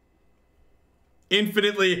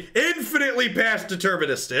 Infinitely past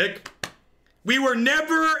deterministic. We were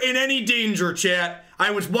never in any danger, chat.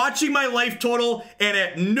 I was watching my life total, and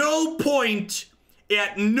at no point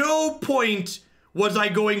was I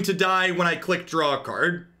going to die when I clicked draw a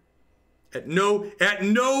card. At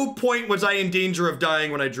no point was I in danger of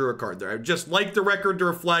dying when I drew a card there. I would just like the record to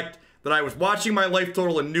reflect that I was watching my life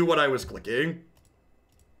total and knew what I was clicking.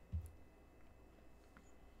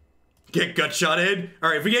 Get gut-shotted?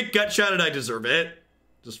 Alright, if we get gut-shotted, I deserve it.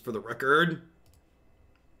 Just for the record.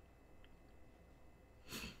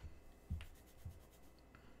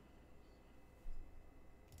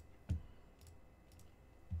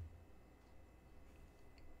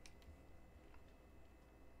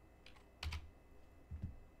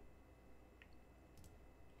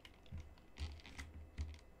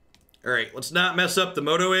 Alright, let's not mess up the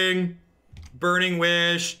motoing. Burning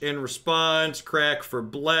Wish in response. Crack for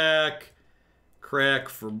black. Crack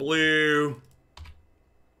for blue.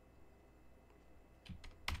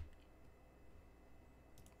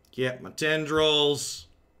 Get my Tendrils.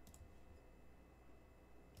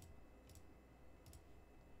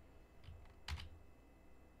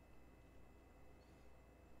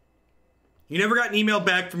 You never got an email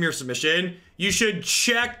back from your submission. You should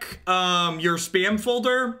check your spam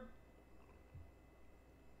folder.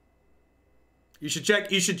 You should check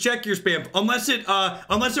your spam unless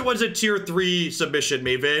it was a tier 3 submission,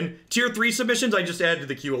 Maven. Tier 3 submissions I just add to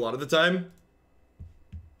the queue a lot of the time.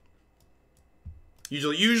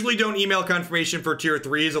 Usually don't email confirmation for tier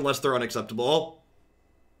 3s unless they're unacceptable.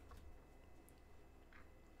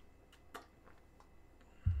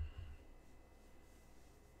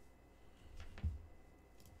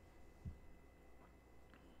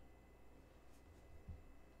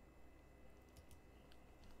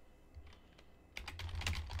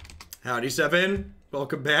 Howdy, Seven.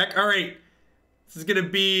 Welcome back. All right, this is gonna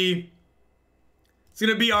be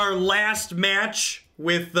our last match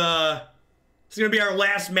with the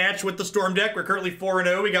Storm deck. We're currently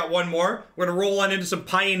 4-0. We got one more. We're gonna roll on into some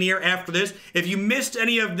Pioneer after this. If you missed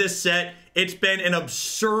any of this set, it's been an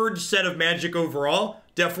absurd set of Magic overall.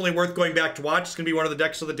 Definitely worth going back to watch. It's gonna be one of the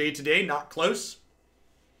decks of the day today. Not close.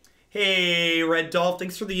 Hey, Red Dolph.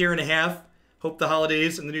 Thanks for the 1.5 years. Hope the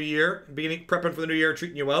holidays and the new year, prepping for the new year, are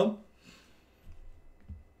treating you well.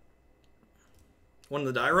 One in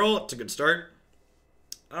the die roll. It's a good start.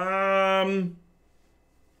 I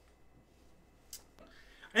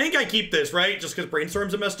think I keep this, right? Just because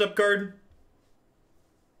Brainstorm's a messed up card.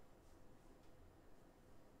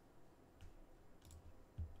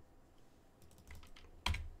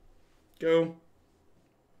 Go.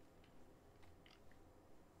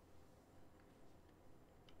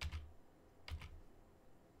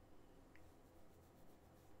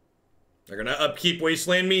 They're gonna upkeep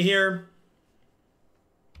Wasteland me here.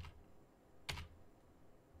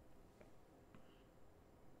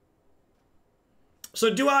 So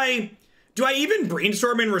do I even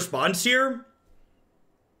Brainstorm in response here?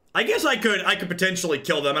 I guess I could potentially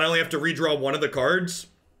kill them and I only have to redraw one of the cards.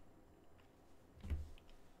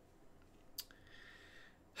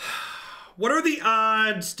 What are the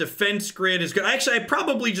odds? Defense grid is good. Actually, I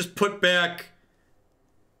probably just put back...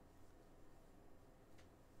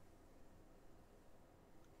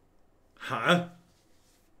 Huh?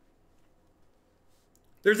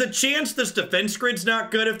 There's a chance this defense grid's not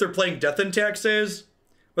good if they're playing Death and Taxes.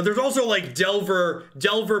 But there's also, like, Delver.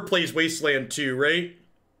 Delver plays Wasteland too, right?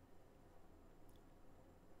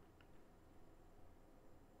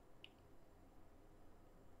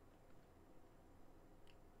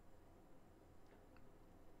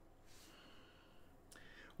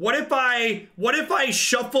 What if I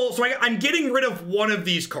shuffle... So I'm getting rid of one of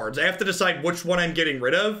these cards. I have to decide which one I'm getting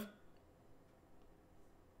rid of.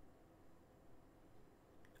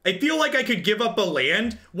 I feel like I could give up a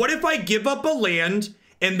land. What if I give up a land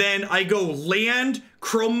and then I go land,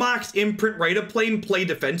 Chrome Mox, imprint, Rite of Flame, play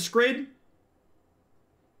Defense Grid?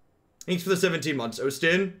 Thanks for the 17 months,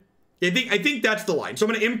 Ostin. I think that's the line. So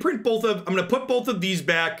I'm gonna imprint I'm gonna put both of these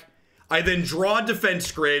back. I then draw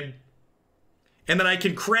Defense Grid. And then I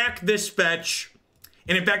can crack this fetch.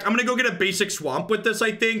 And in fact, I'm gonna go get a basic swamp with this,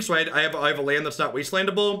 I think. So I have a land that's not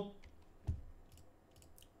wastelandable.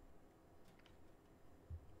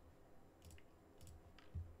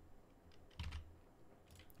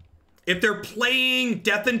 If they're playing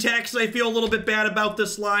Death and Taxes, I feel a little bit bad about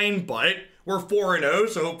this line, but we're 4-0,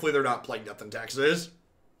 so hopefully they're not playing Death and Taxes.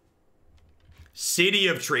 City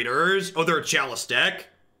of Traders. Oh, they're a Chalice deck.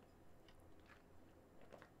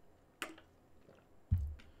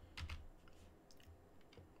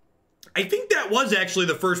 I think that was actually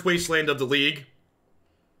the first Wasteland of the league.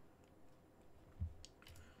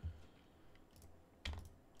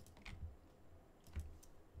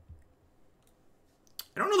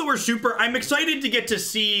 I don't know that we're super... I'm excited to get to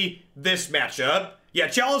see this matchup. Yeah,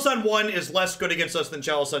 Chalice on 1 is less good against us than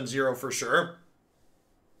Chalice on 0 for sure.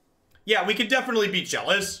 Yeah, we could definitely beat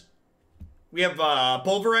Chalice. We have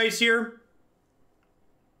Pulverize here.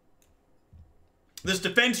 This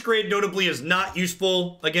defense grade notably is not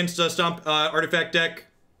useful against a Stomp artifact deck.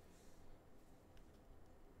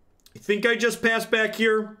 I think I just passed back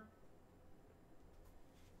here.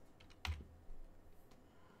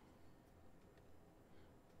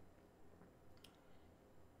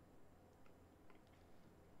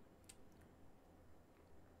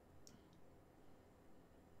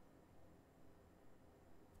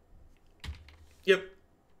 Yep.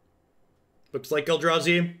 Looks like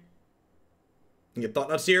Eldrazi. You thought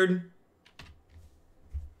not seared?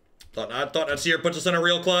 Thought not seared puts us on a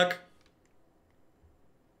real clock.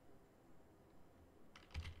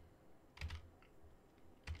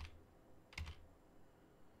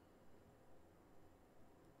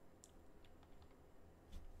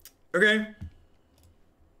 Okay.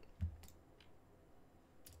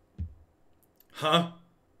 Huh?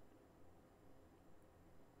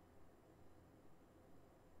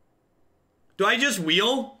 Do I just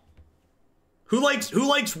wheel? Who likes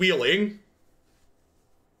wheeling?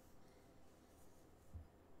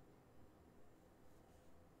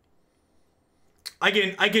 I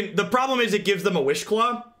can, the problem is it gives them a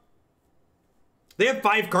Wishclaw. They have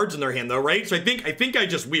 5 cards in their hand though, right? So I think I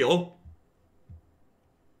just wheel.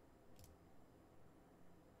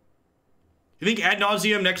 You think Ad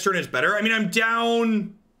Nauseam next turn is better? I mean, I'm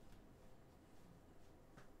down...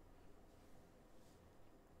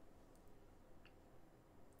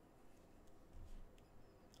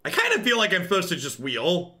 I kind of feel like I'm supposed to just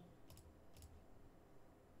wheel.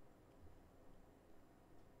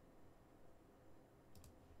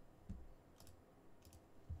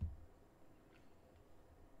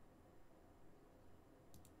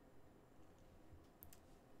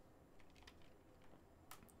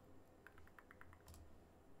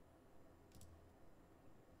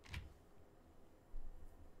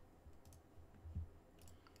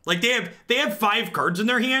 Like they have 5 cards in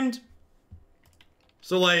their hand.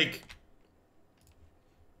 So like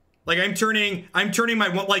I'm turning my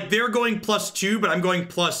one, like they're going +2, but I'm going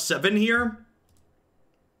 +7 here.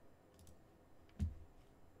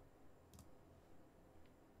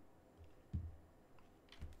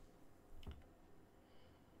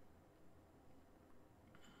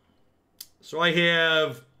 So I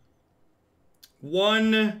have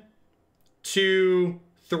 1, 2,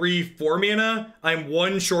 3, 4 mana. I'm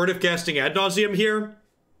 1 short of casting Ad Nauseam here.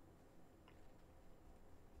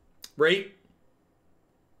 Right?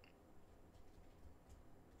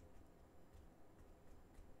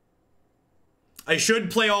 I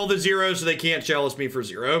should play all the zeros so they can't chalice me for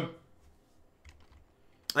 0.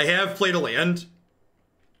 I have played a land.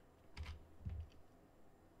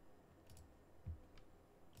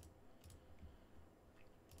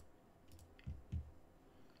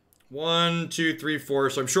 One, two, three, four.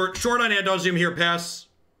 So I'm short on Ad Nauseam here. Pass.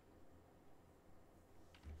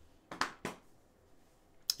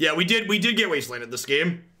 Yeah, we did get wastelanded this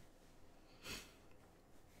game.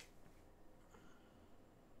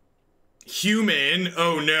 Human.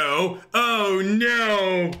 Oh no. Oh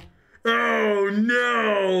no. Oh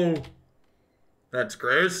no. That's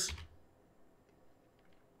gross.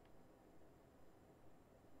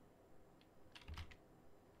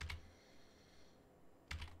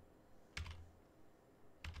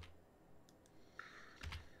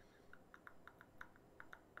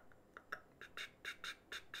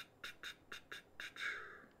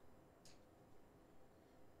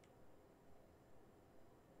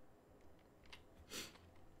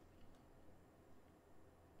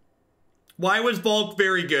 Why was Volk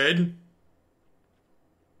very good?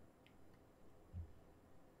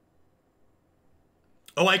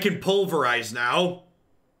 Oh, I can pulverize now.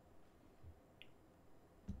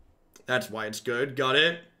 That's why it's good. Got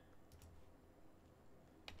it.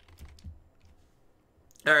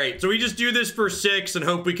 All right, so we just do this for 6 and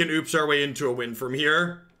hope we can oops our way into a win from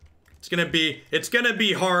here. It's gonna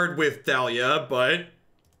be hard with Thalia, but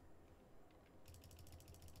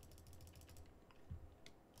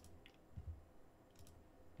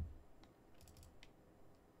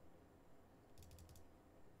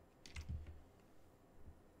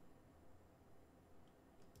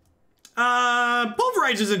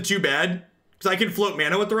Pulverize isn't too bad, because I can float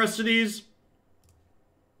mana with the rest of these.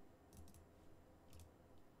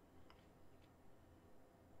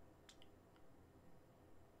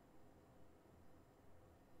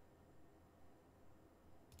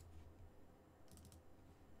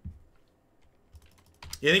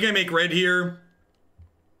 You think I make red here?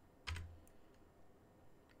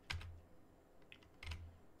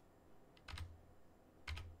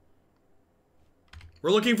 We're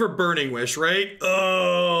looking for Burning Wish, right?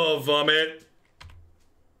 Oh, vomit.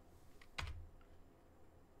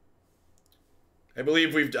 I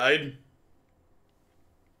believe we've died.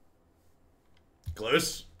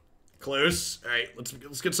 Close. Close. All right, let's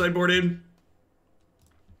get sideboarded.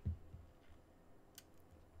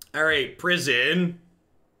 All right, prison.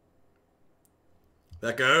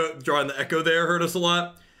 Echo, drawing the Echo there hurt us a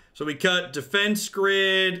lot. So we cut Defense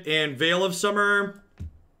Grid and Veil of Summer.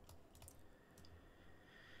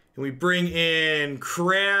 And we bring in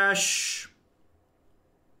Crash,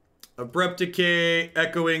 Abrupt Decay,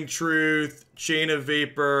 Echoing Truth, Chain of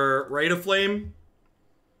Vapor, Rite of Flame.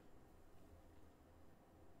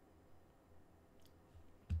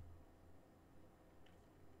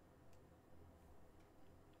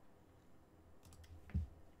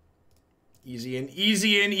 Easy in,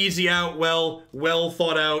 easy out. Well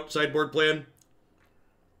thought out sideboard plan.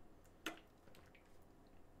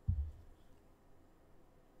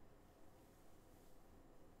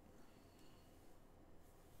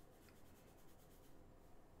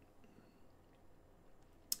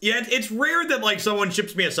 Yeah, it's rare that, like, someone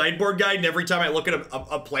ships me a sideboard guide, and every time I look at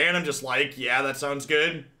a plan, I'm just like, yeah, that sounds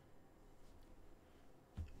good.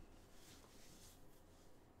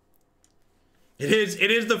 It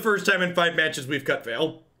is the first time in 5 matches we've cut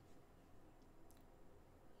Veil.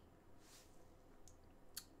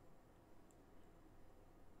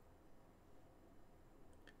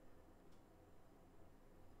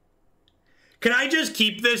 Can I just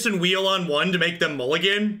keep this and wheel on 1 to make them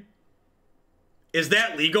mulligan? Is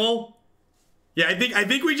that legal? Yeah, I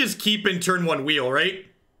think we just keep in turn 1 wheel, right?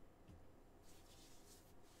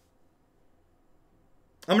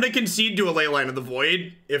 I'm gonna concede to a Leyline of the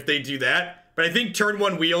Void if they do that. But I think turn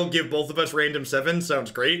 1 wheel, give both of us random 7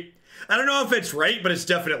 sounds great. I don't know if it's right, but it's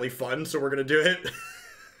definitely fun, so we're gonna do it.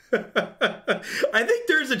 I think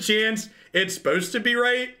there's a chance it's supposed to be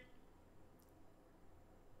right.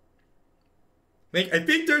 I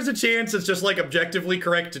think there's a chance it's just, like, objectively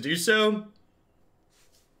correct to do so.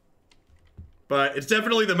 But it's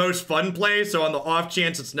definitely the most fun play, so on the off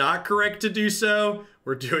chance it's not correct to do so,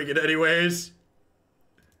 we're doing it anyways.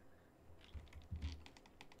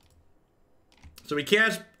 So we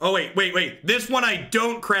cast... Oh, wait. This one I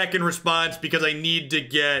don't crack in response because I need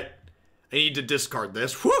to discard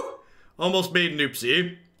this. Whew! Almost made an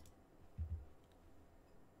oopsie.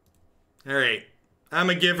 Alright. I'm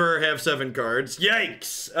a giver, have 7 cards.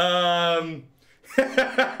 Yikes!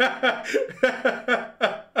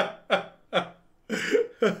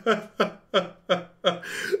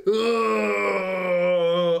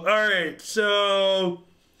 Alright, so...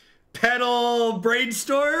 Petal,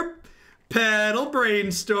 Brainstorm. Petal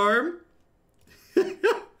Brainstorm.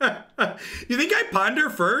 You think I ponder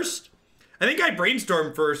first? I think I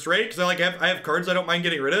brainstorm first, right? Because I have cards I don't mind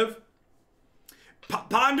getting rid of.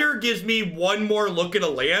 Ponder gives me one more look at a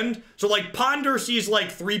land. So like Ponder sees like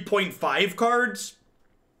 3.5 cards.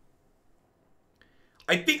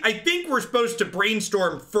 I think we're supposed to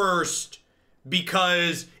brainstorm first,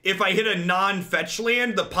 because if I hit a non-fetch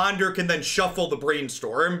land, the Ponder can then shuffle the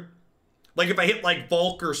Brainstorm. Like if I hit like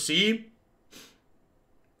Volk or Sea.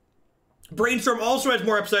 Brainstorm also has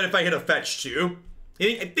more upside if I hit a fetch too.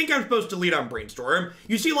 I think I'm supposed to lead on Brainstorm.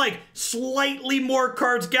 You see like slightly more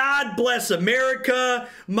cards. God bless America,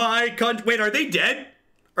 my country. Wait, are they dead?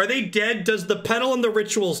 Are they dead? Does the Petal and the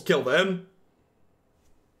Rituals kill them?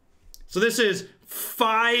 So this is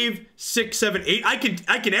 5, 6, 7, 8. I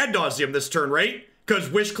can Ad Nauseam this turn, right? Because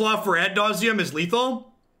Wishclaw for Ad Nauseam is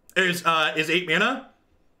lethal. Is 8 mana.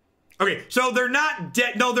 Okay, so they're not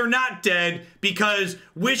dead. No, they're not dead because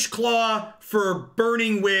Wishclaw for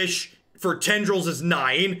Burning Wish for Tendrils is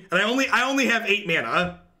 9, and I only have 8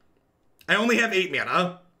 mana. I only have 8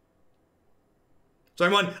 mana. So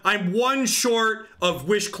I'm one short of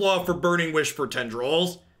Wishclaw for Burning Wish for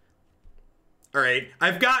Tendrils. All right,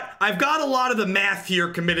 I've got a lot of the math here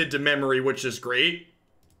committed to memory, which is great.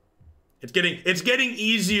 It's getting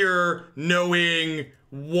easier knowing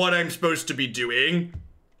what I'm supposed to be doing.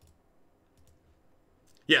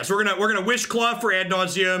 Yeah, so we're gonna Wishclaw for Ad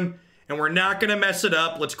Nauseam, and we're not gonna mess it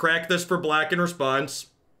up. Let's crack this for black in response.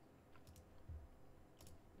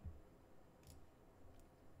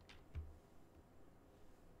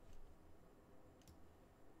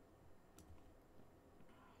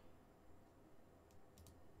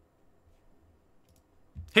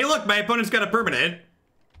 Hey, look, my opponent's got a permanent.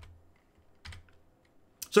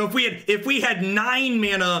 So if we had 9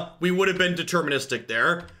 mana, we would have been deterministic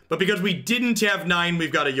there. But because we didn't have 9,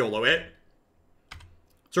 we've got to YOLO it.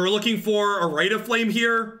 So we're looking for a Rite of Flame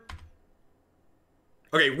here.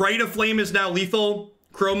 Okay, Rite of Flame is now lethal.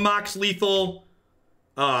 Chrome Mox lethal.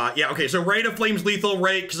 Yeah, okay, so Rite of Flame's lethal,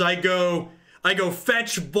 right? Because I go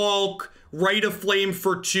fetch bulk, Rite of Flame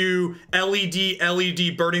for 2,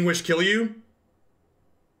 LED, Burning Wish, kill you.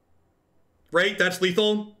 Right? That's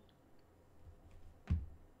lethal.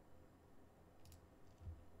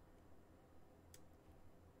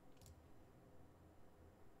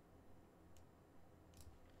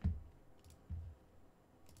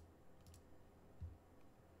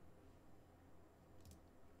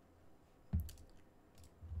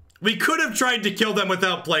 We could have tried to kill them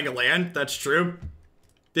without playing a land. That's true.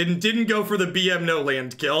 Didn't go for the BM no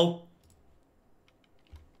land kill.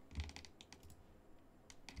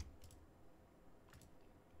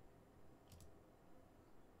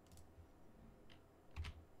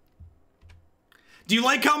 Do you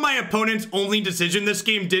like how my opponent's only decision this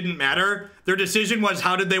game didn't matter? Their decision was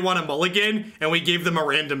how did they want a mulligan, and we gave them a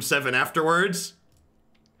random 7 afterwards.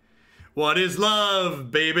 What is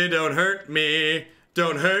love? Baby, don't hurt me.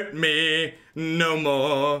 Don't hurt me no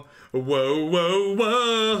more. Whoa, whoa,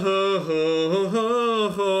 whoa.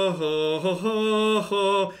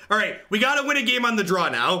 All right, we gotta win a game on the draw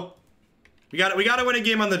now. We gotta win a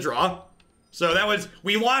game on the draw. So that was,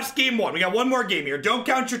 we lost game 1. We got one more game here. Don't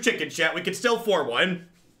count your chicken, chat. We can still 4-1.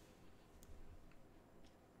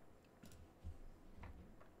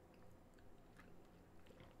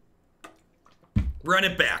 Run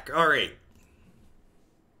it back. All right.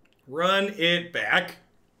 Run it back.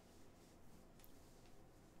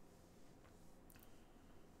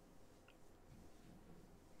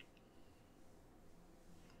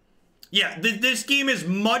 Yeah, this game is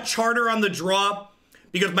much harder on the draw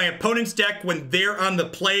because my opponent's deck, when they're on the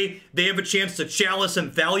play, they have a chance to Chalice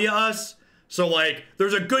and Thalia us. So, like,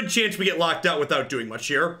 there's a good chance we get locked out without doing much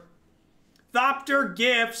here. Thopter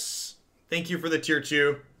Gifts. Thank you for the tier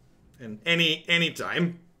 2. And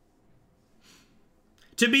anytime.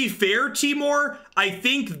 To be fair, Timor, I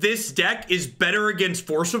think this deck is better against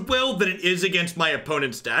Force of Will than it is against my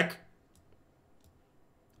opponent's deck.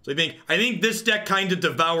 So I think this deck kind of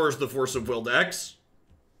devours the Force of Will decks.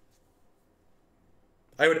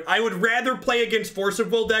 I would rather play against Force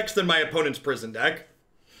of Will decks than my opponent's Prison deck.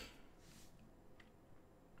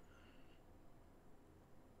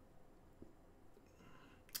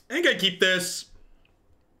 I think I keep this.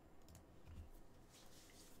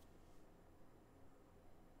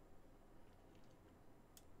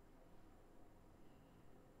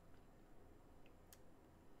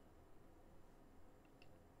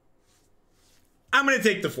 I'm gonna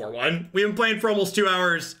take the 4-1. We've been playing for almost 2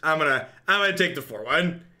 hours. I'm gonna take the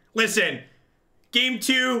 4-1. Listen, game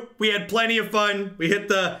 2, we had plenty of fun. We hit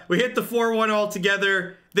the 4-1 all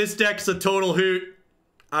together, This deck's a total hoot.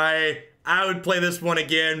 I would play this one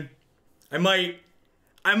again. I might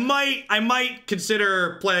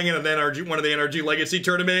consider playing in one of the NRG Legacy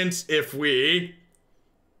tournaments if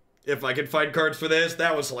I could find cards for this.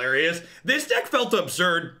 That was hilarious. This deck felt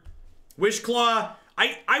absurd. Wishclaw,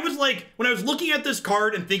 I was like, when I was looking at this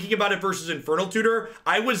card and thinking about it versus Infernal Tutor,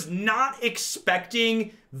 I was not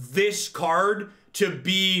expecting this card to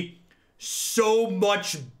be so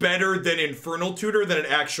much better than Infernal Tutor than it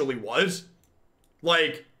actually was.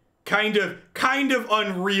 Like, kind of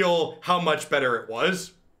unreal how much better it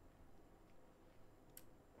was.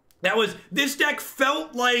 This deck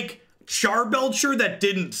felt like Charbelcher that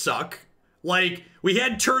didn't suck. Like, we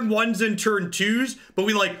had turn 1s and turn 2s, but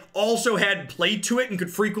we, like, also had play to it and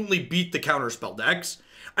could frequently beat the counterspell decks.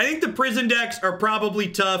 I think the prison decks are probably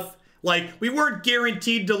tough. Like, we weren't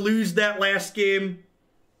guaranteed to lose that last game.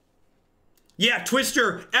 Yeah,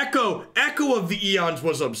 Twister, Echo of the Eons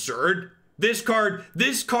was absurd. This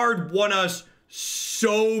card won us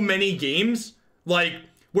so many games. Like,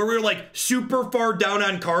 where we were, like, super far down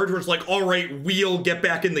on cards where it's like, all right, we'll get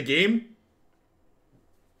back in the game.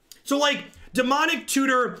 So, like, Demonic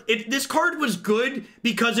Tutor, this card was good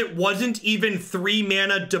because it wasn't even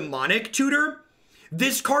 3-mana Demonic Tutor.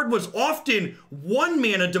 This card was often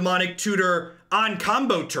 1-mana Demonic Tutor on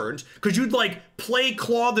combo turns, because you'd, like, play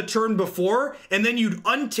Claw the turn before, and then you'd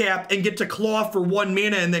untap and get to Claw for 1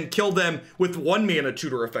 mana and then kill them with 1-mana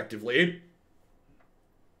Tutor effectively.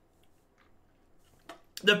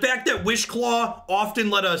 The fact that Wishclaw often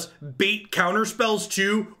let us bait counter spells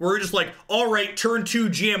too, where we're just like, all right, turn 2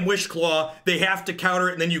 jam Wishclaw, they have to counter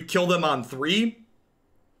it and then you kill them on 3.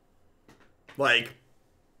 Like,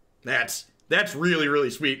 that's really,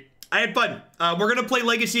 really sweet. I had fun. We're gonna play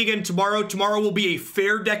Legacy again tomorrow. Tomorrow will be a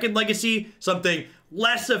fair deck in Legacy, something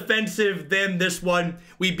less offensive than this one.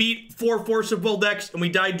 We beat 4 Force of Will decks, and we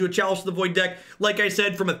died to a Chalice of the Void deck. Like I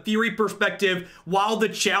said, from a theory perspective, while the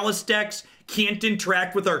Chalice decks can't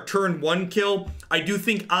interact with our turn 1 kill, I do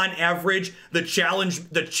think on average the Chalice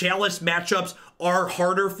matchups are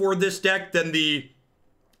harder for this deck than the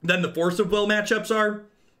Force of Will matchups are,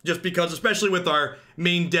 just because, especially with our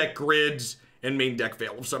main deck grids and main deck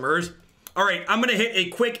Veil of Summers. All right, I'm gonna hit a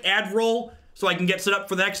quick ad roll so I can get set up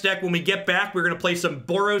for the next deck. When we get back, we're gonna play some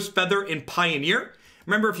Boros, Feather, and Pioneer.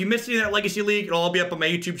 Remember, if you missed any of that Legacy League, it'll all be up on my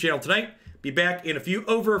YouTube channel tonight. Be back in a few.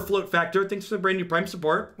 Over Float Factor, thanks for the brand new Prime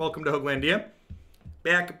support. Welcome to Hoaglandia.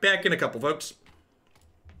 Back in a couple, folks.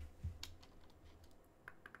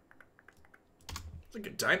 It's a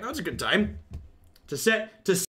good time. That was a good time. To